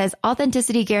mark that says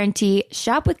Authenticity Guarantee,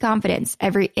 shop with confidence.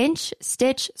 Every inch,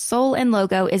 stitch, sole, and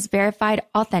logo is verified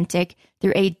authentic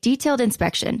through a detailed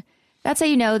inspection. That's how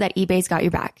you know that eBay's got your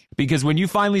back. Because when you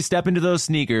finally step into those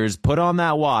sneakers, put on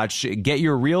that watch, get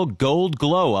your real gold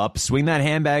glow up, swing that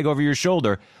handbag over your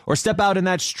shoulder, or step out in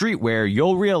that streetwear,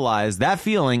 you'll realize that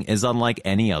feeling is unlike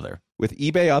any other. With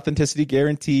eBay Authenticity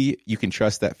Guarantee, you can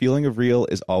trust that feeling of real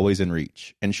is always in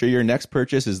reach. Ensure your next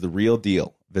purchase is the real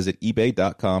deal. Visit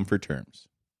ebay.com for terms.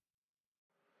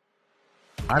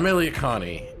 I'm Elliot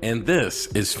Connie, and this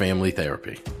is Family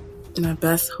Therapy. My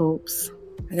best hopes,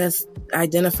 I guess,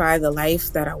 identify the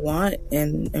life that I want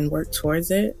and work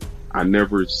towards it. I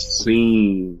never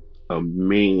seen a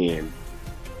man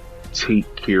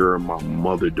take care of my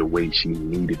mother the way she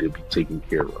needed to be taken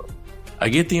care of. I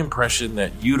get the impression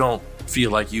that you don't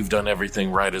feel like you've done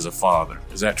everything right as a father.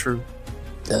 Is that true?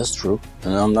 That's true,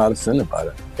 and I'm not offended by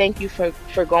that. Thank you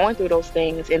for going through those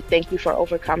things, and thank you for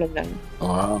overcoming them.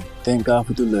 Wow. Thank God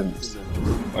for deliverance.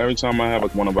 Every time I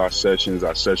have one of our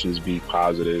sessions be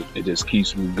positive. It just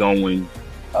keeps me going.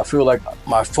 I feel like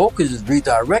my focus is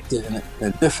redirected in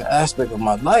a different aspect of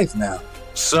my life now.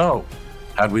 So,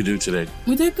 how'd we do today?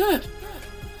 We did good.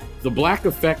 The Black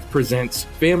Effect presents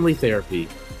Family Therapy.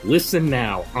 Listen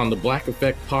now on the Black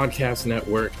Effect Podcast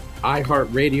Network,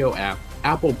 iHeartRadio app,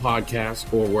 Apple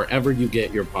Podcasts, or wherever you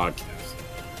get your podcasts.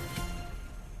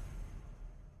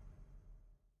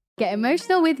 Get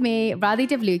emotional with me, Radhi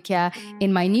Devlukia,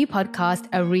 in my new podcast,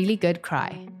 A Really Good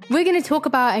Cry. We're going to talk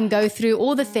about and go through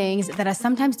all the things that are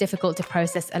sometimes difficult to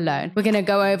process alone. We're going to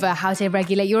go over how to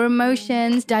regulate your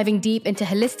emotions, diving deep into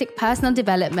holistic personal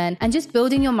development, and just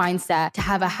building your mindset to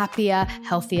have a happier,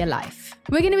 healthier life.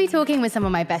 We're going to be talking with some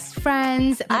of my best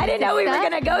friends. I didn't know we were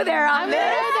going to go there on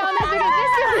this.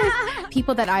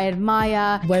 People that I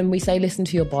admire. When we say listen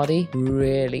to your body,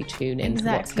 really tune into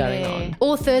what's going on.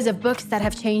 Authors of books that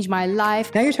have changed my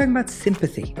life. Now you're talking about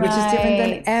sympathy, which is different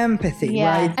than empathy,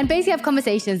 right? And basically have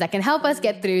conversations that can help us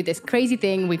get through this crazy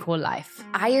thing we call life.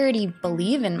 I already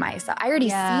believe in myself. I already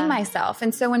see myself.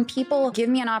 And so when people give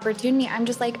me an opportunity, I'm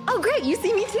just like, oh, great, you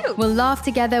see me too. We'll laugh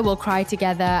together, we'll cry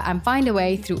together, and find a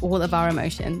way through all of our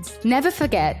emotions. Never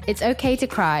forget, it's okay to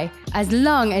cry as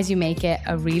long as you make it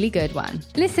a really good one.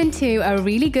 Listen to A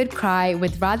Really Good Cry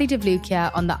with Radhi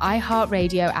Devlukia on the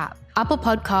iHeartRadio app, Apple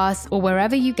Podcasts, or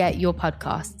wherever you get your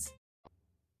podcasts.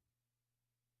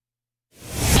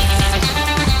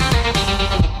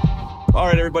 All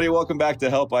right, everybody, welcome back to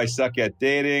Help I Suck at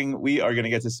Dating. We are going to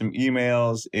get to some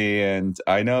emails, and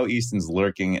I know Easton's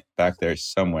lurking back there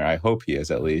somewhere. I hope he is,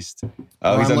 at least. He's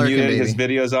unmuted. His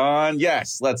video's on.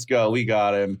 Yes, let's go. We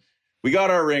got him. We got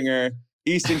our ringer.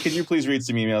 Easton, can you please read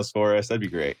some emails for us? That'd be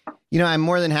great. You know, I'm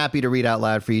more than happy to read out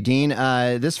loud for you, Dean.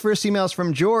 This first email is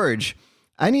from George.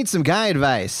 I need some guy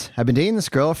advice. I've been dating this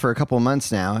girl for a couple of months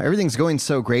now. Everything's going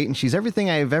so great, and she's everything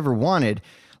I've ever wanted.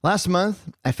 Last month,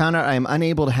 I found out I am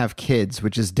unable to have kids,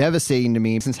 which is devastating to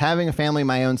me since having a family of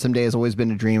my own someday has always been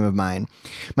a dream of mine.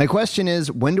 My question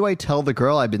is, when do I tell the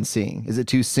girl I've been seeing? Is it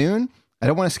too soon? I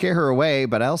don't want to scare her away,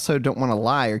 but I also don't want to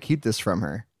lie or keep this from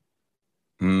her.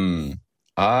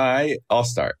 I'll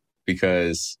start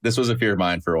because this was a fear of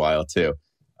mine for a while too.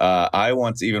 I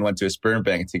once even went to a sperm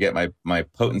bank to get my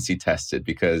potency tested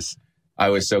because I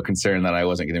was so concerned that I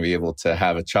wasn't going to be able to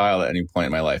have a child at any point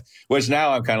in my life, which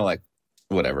now I'm kind of like,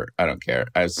 whatever, I don't care.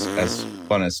 As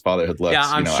fun as fatherhood looks. Yeah,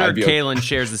 I'm sure Kaylin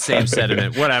shares the same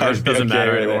sentiment. Whatever, it doesn't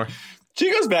matter anymore. She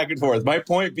goes back and forth. My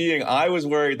point being, I was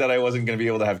worried that I wasn't going to be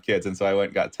able to have kids, and so I went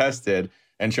and got tested,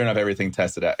 and sure enough, everything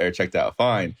checked out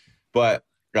fine. But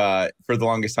for the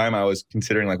longest time, I was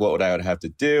considering like what I would have to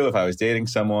do if I was dating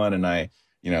someone, and I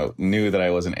knew that I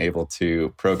wasn't able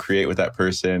to procreate with that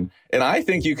person. And I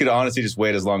think you could honestly just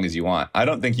wait as long as you want. I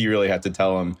don't think you really have to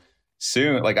tell them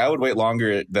soon. Like I would wait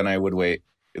longer than I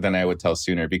would tell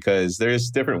sooner, because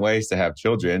there's different ways to have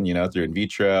children, through in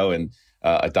vitro and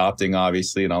adopting,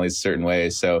 obviously, in all these certain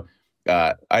ways. So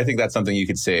I think that's something you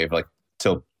could save like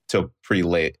till pretty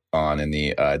late on in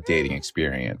the dating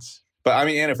experience. But I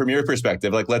mean, Anna, from your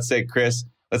perspective, like let's say Chris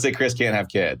can't have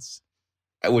kids.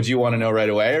 Would you want to know right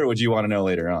away, or would you want to know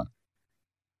later on?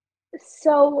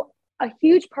 So a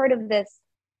huge part of this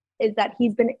is that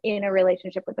he's been in a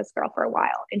relationship with this girl for a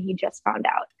while and he just found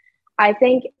out. I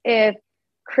think if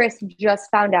Chris just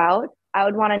found out, I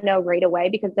would want to know right away,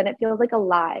 because then it feels like a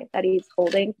lie that he's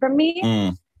holding from me.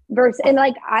 And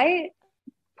like, I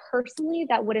personally,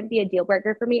 that wouldn't be a deal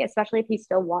breaker for me, especially if he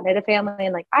still wanted a family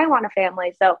and like, I want a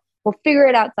family. So we'll figure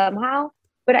it out somehow.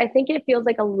 but I think it feels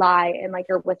like a lie and like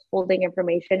you're withholding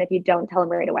information if you don't tell them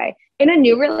right away. In a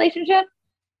new relationship,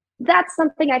 that's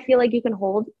something I feel like you can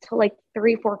hold to like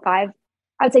 3, 4, 5,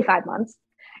 I would say 5 months.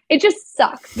 It just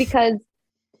sucks because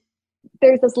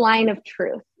there's this line of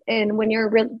truth. And when you're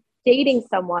dating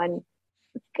someone,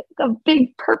 a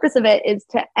big purpose of it is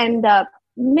to end up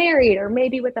married or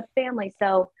maybe with a family.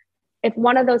 So if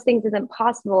one of those things isn't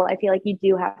possible, I feel like you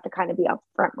do have to kind of be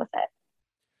upfront with it.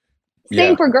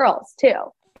 Same for girls too.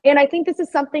 And I think this is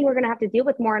something we're going to have to deal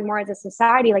with more and more as a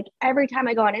society. Like every time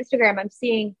I go on Instagram, I'm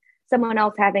seeing someone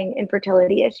else having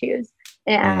infertility issues.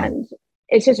 And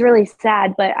it's just really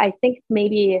sad. But I think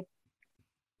maybe,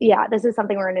 this is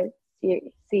something we're going to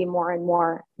see more and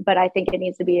more. But I think it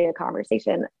needs to be a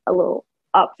conversation a little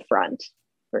upfront.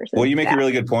 Well, you make a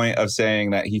really good point of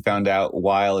saying that he found out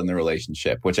while in the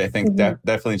relationship, which I think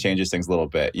definitely changes things a little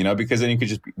bit, because then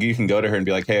you can go to her and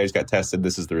be like, hey, I just got tested.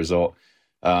 This is the result.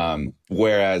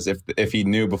 Whereas if he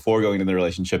knew before going into the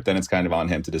relationship, then it's kind of on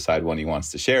him to decide when he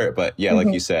wants to share it. But like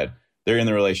you said, they're in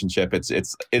the relationship.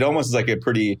 It almost is like a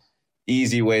pretty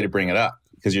easy way to bring it up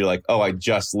because you're like, oh, I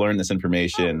just learned this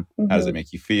information. How does it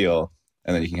make you feel?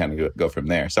 And then you can kind of go from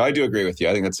there. So I do agree with you.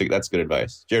 I think that's good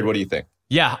advice. Jared, what do you think?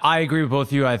 Yeah, I agree with both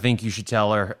of you. I think you should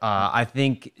tell her. I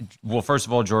think, well, first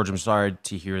of all, George, I'm sorry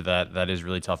to hear that. That is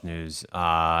really tough news.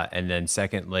 And then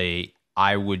secondly,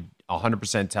 I would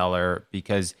 100% tell her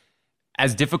because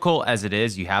as difficult as it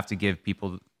is, you have to give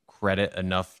people credit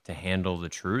enough to handle the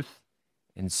truth.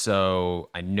 And so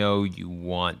I know you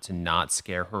want to not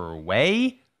scare her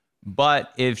away,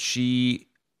 but if she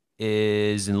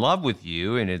is in love with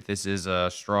you and if this is a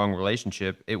strong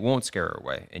relationship, it won't scare her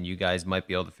away and you guys might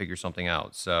be able to figure something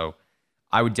out. So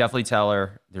I would definitely tell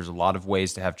her. There's a lot of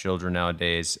ways to have children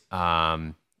nowadays.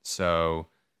 So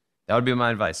that would be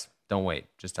my advice. Don't wait.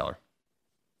 Just tell her.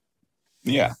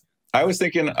 Yeah. I was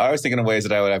thinking of ways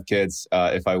that I would have kids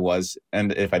if I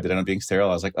did end up being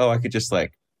sterile. I was like, oh, I could just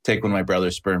like take one of my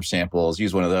brother's sperm samples,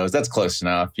 use one of those. That's close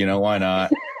enough. Why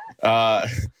not?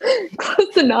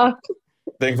 Close enough.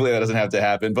 Thankfully, that doesn't have to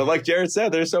happen. But like Jared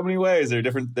said, there's so many ways. There's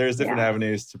different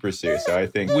avenues to pursue. So I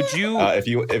think would you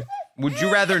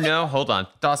rather know? Hold on,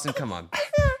 Dawson, come on.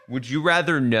 Would you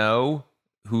rather know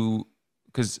who?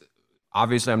 Because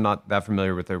obviously, I'm not that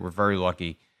familiar with it. We're very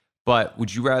lucky. But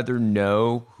would you rather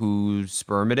know whose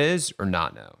sperm it is or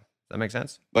not know? Does that make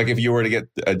sense? Like if you were to get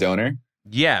a donor?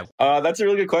 Yeah. That's a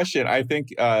really good question. I think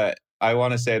I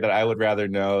want to say that I would rather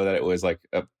know that it was like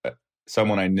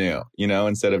someone I knew,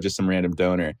 instead of just some random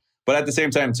donor. But at the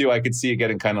same time, too, I could see it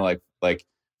getting kind of like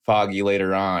foggy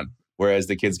later on. Whereas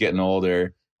the kid's getting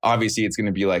older, obviously it's going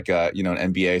to be like an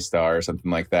NBA star or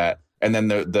something like that. And then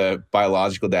the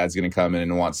biological dad's going to come in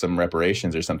and want some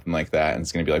reparations or something like that. And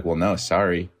it's going to be like, well, no,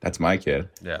 sorry, that's my kid.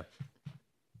 Yeah.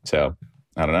 So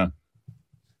I don't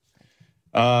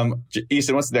know.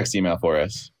 Easton, what's the next email for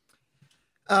us?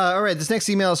 All right, this next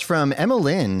email is from Emma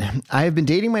Lynn. I have been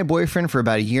dating my boyfriend for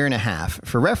about a year and a half.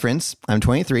 For reference, I'm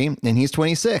 23 and he's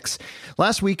 26.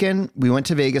 Last weekend, we went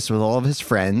to Vegas with all of his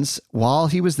friends. While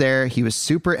he was there, he was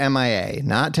super MIA,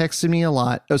 not texting me a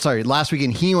lot. Oh, sorry, last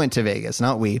weekend he went to Vegas,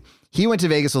 not we. He went to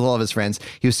Vegas with all of his friends.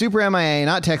 He was super MIA,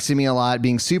 not texting me a lot,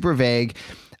 being super vague.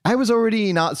 I was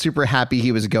already not super happy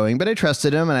he was going, but I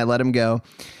trusted him and I let him go.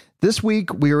 This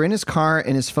week, we were in his car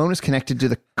and his phone was connected to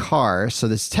the car. So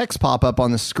this text pop up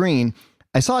on the screen.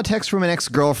 I saw a text from an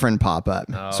ex-girlfriend pop up.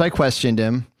 Oh. So I questioned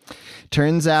him.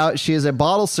 Turns out she is a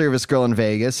bottle service girl in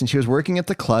Vegas and she was working at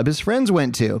the club his friends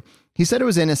went to. He said it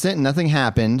was innocent and nothing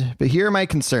happened, but here are my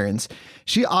concerns.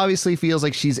 She obviously feels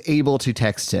like she's able to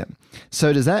text him.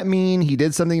 So does that mean he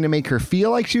did something to make her feel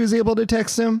like she was able to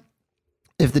text him?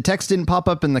 If the text didn't pop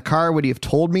up in the car, would he have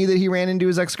told me that he ran into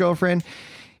his ex-girlfriend?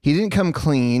 He didn't come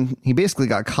clean. He basically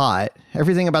got caught.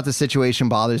 Everything about the situation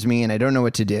bothers me, and I don't know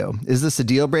what to do. Is this a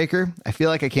deal breaker? I feel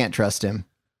like I can't trust him.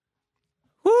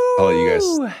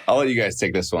 I'll let you guys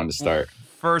take this one to start.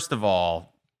 First of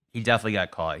all, he definitely got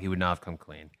caught. He would not have come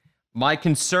clean. My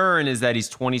concern is that he's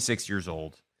 26 years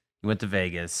old. He went to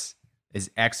Vegas. His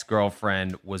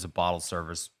ex-girlfriend was a bottle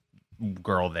service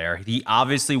girl there. He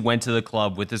obviously went to the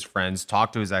club with his friends,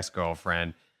 talked to his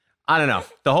ex-girlfriend. I don't know.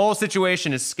 The whole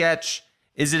situation is sketch.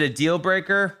 Is it a deal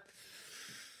breaker?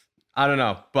 I don't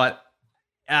know, but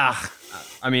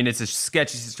I mean, it's a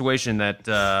sketchy situation that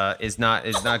is not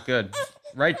good,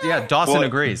 right? Yeah, Dawson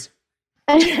agrees.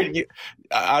 I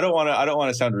don't want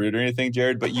to sound rude or anything,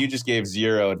 Jared, but you just gave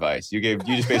zero advice. You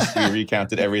just basically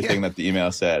recounted everything that the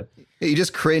email said. You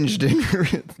just cringed.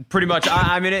 Pretty much.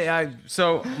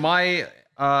 So my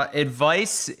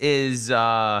advice is, you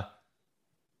guys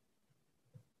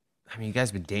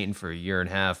have been dating for a year and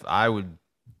a half. I would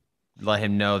let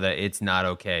him know that it's not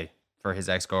okay for his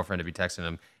ex-girlfriend to be texting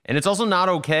him. And it's also not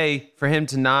okay for him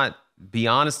to not be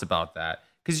honest about that.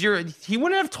 Because he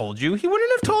wouldn't have told you. He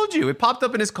wouldn't have told you. It popped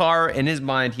up in his car. In his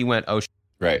mind, he went, oh,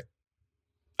 right.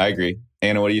 I agree.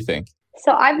 Anna, what do you think?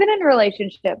 So I've been in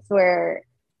relationships where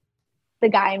the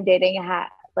guy I'm dating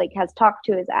has talked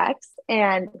to his ex,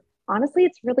 and honestly,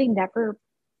 it's really never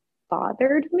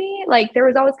bothered me. Like, there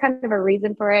was always kind of a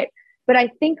reason for it. But I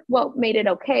think what made it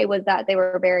okay was that they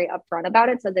were very upfront about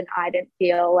it. So then I didn't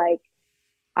feel like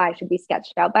I should be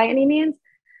sketched out by any means.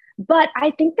 But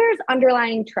I think there's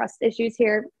underlying trust issues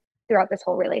here throughout this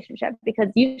whole relationship, because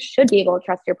you should be able to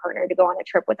trust your partner to go on a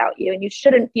trip without you. And you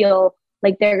shouldn't feel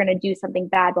like they're going to do something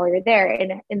bad while you're there.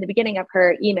 And in the beginning of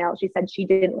her email, she said she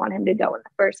didn't want him to go in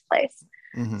the first place.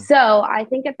 Mm-hmm. So I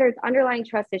think if there's underlying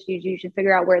trust issues, you should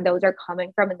figure out where those are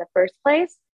coming from in the first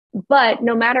place. But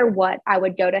no matter what, I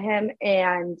would go to him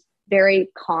and very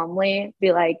calmly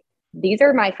be like, these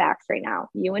are my facts right now.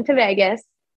 You went to Vegas.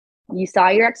 You saw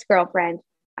your ex-girlfriend.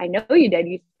 I know you did.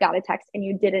 You got a text and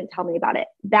you didn't tell me about it.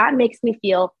 That makes me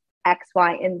feel X,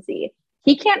 Y, and Z.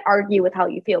 He can't argue with how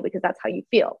you feel because that's how you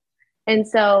feel. And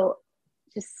so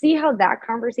just see how that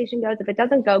conversation goes. If it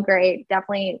doesn't go great,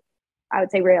 definitely, I would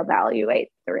say, reevaluate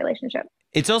the relationship.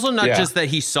 It's also not just that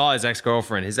he saw his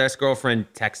ex-girlfriend. His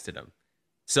ex-girlfriend texted him.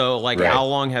 So, like, how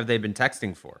long have they been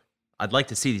texting for? I'd like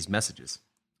to see these messages.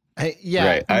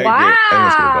 Right. I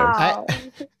wow.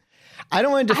 agree. I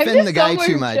don't want to defend the guy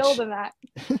too much.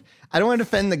 I don't want to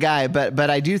defend the guy, but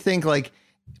I do think, like,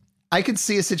 I could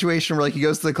see a situation where, like, he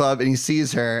goes to the club and he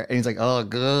sees her and he's like, oh,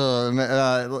 good,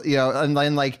 and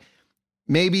then, like,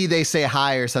 maybe they say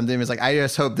hi or something. It's like, I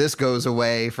just hope this goes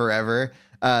away forever.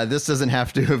 This doesn't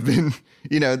have to have been,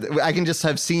 I can just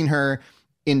have seen her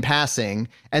in passing.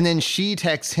 And then she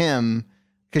texts him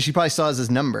because she probably still has his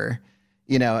number,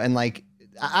 and, like,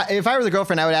 if I were the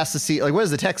girlfriend, I would ask to see, like, what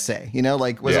does the text say?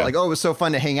 Like, was it like, oh, it was so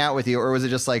fun to hang out with you? Or was it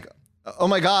just like, oh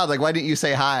my God, like, why didn't you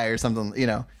say hi or something? It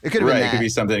could have been that. It could be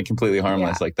something completely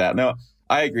harmless like that. No,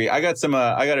 I agree. I got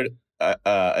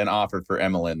an offer for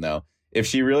Emmeline, though. If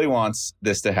she really wants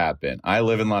this to happen, I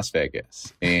live in Las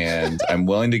Vegas and I'm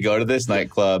willing to go to this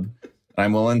nightclub.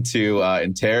 I'm willing to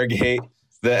interrogate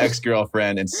the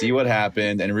ex-girlfriend and see what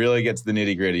happened and really get to the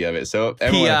nitty-gritty of it. So,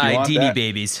 Emmeline, if you want that,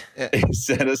 babies.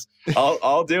 Send us.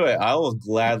 I'll do it. I will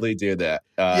gladly do that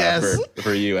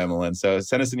for you, Emmeline. So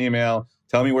send us an email.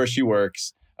 Tell me where she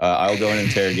works. I'll go and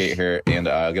interrogate her, and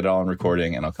I'll get it all on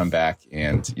recording, and I'll come back,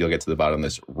 and you'll get to the bottom of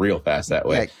this real fast that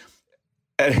way.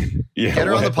 Get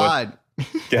her on the pod.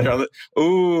 Get her on the.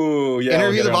 Ooh, yeah.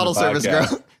 Interview the bottle service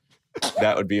girl.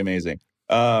 That would be amazing.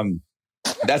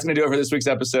 That's going to do it for this week's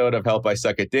episode of Help I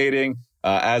Suck at Dating.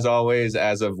 As always,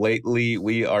 as of lately,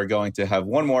 we are going to have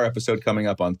one more episode coming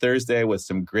up on Thursday with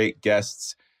some great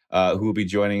guests who will be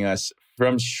joining us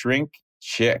from Shrink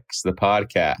Chicks, the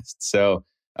podcast. So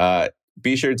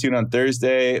be sure to tune on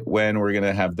Thursday when we're going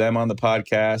to have them on the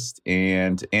podcast.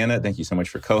 And Anna, thank you so much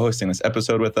for co-hosting this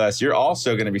episode with us. You're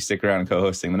also going to be sticking around and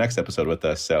co-hosting the next episode with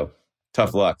us. So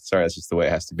tough luck. Sorry, that's just the way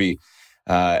it has to be.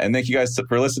 And thank you guys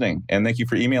for listening. And thank you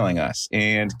for emailing us.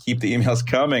 And keep the emails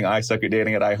coming.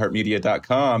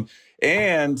 ISuckAtDating@iHeartMedia.com.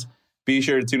 And be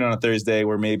sure to tune on Thursday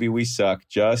where maybe we suck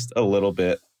just a little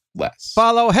bit less.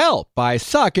 Follow Help I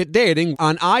Suck at Dating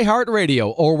on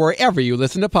iHeartRadio or wherever you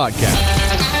listen to podcasts.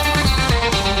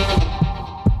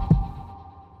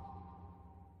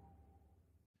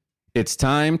 It's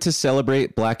time to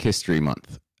celebrate Black History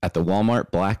Month at the Walmart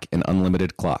Black and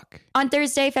Unlimited Clock. On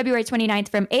Thursday, February 29th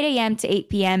from 8 a.m. to 8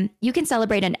 p.m., you can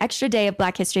celebrate an extra day of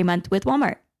Black History Month with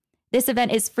Walmart. This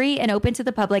event is free and open to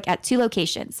the public at 2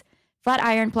 locations,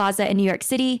 Flatiron Plaza in New York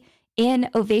City and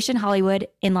Ovation Hollywood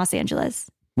in Los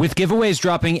Angeles. With giveaways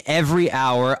dropping every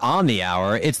hour on the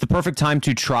hour, it's the perfect time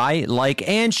to try, like,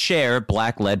 and share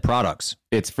Black-led products.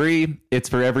 It's free, it's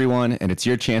for everyone, and it's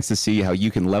your chance to see how you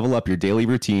can level up your daily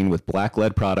routine with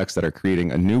Black-led products that are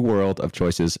creating a new world of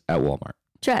choices at Walmart.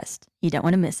 Trust, you don't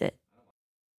want to miss it.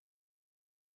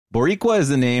 Boricua is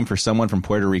the name for someone from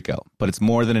Puerto Rico, but it's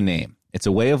more than a name. It's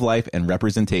a way of life and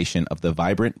representation of the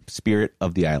vibrant spirit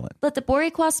of the island. Let the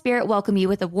Boricua spirit welcome you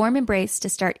with a warm embrace to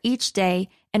start each day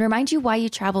and remind you why you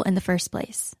travel in the first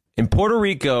place. In Puerto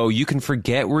Rico, you can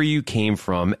forget where you came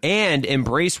from and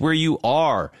embrace where you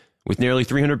are. With nearly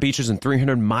 300 beaches and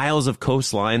 300 miles of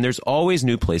coastline, there's always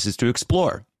new places to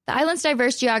explore. The island's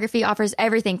diverse geography offers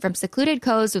everything from secluded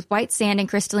coves with white sand and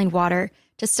crystalline water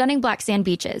to stunning black sand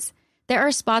beaches. There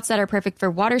are spots that are perfect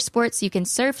for water sports. You can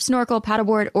surf, snorkel,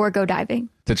 paddleboard, or go diving.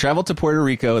 To travel to Puerto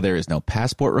Rico, there is no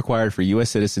passport required for U.S.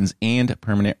 citizens and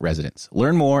permanent residents.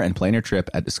 Learn more and plan your trip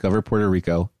at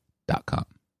discoverpuertorico.com.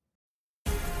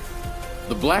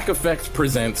 The Black Effect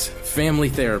presents Family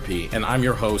Therapy, and I'm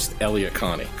your host, Elliot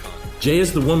Connie. Jay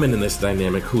is the woman in this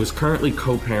dynamic who is currently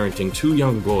co-parenting 2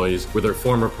 young boys with her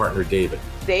former partner, David.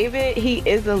 David, he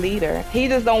is a leader. He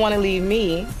just don't want to leave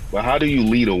me. But how do you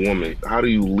lead a woman? How do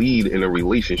you lead in a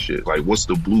relationship? Like, what's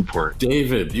the blueprint?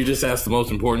 David, you just asked the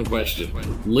most important question.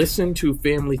 Listen to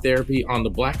Family Therapy on the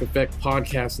Black Effect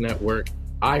Podcast Network,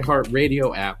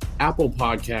 iHeartRadio app, Apple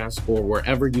Podcasts, or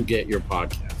wherever you get your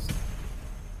podcasts.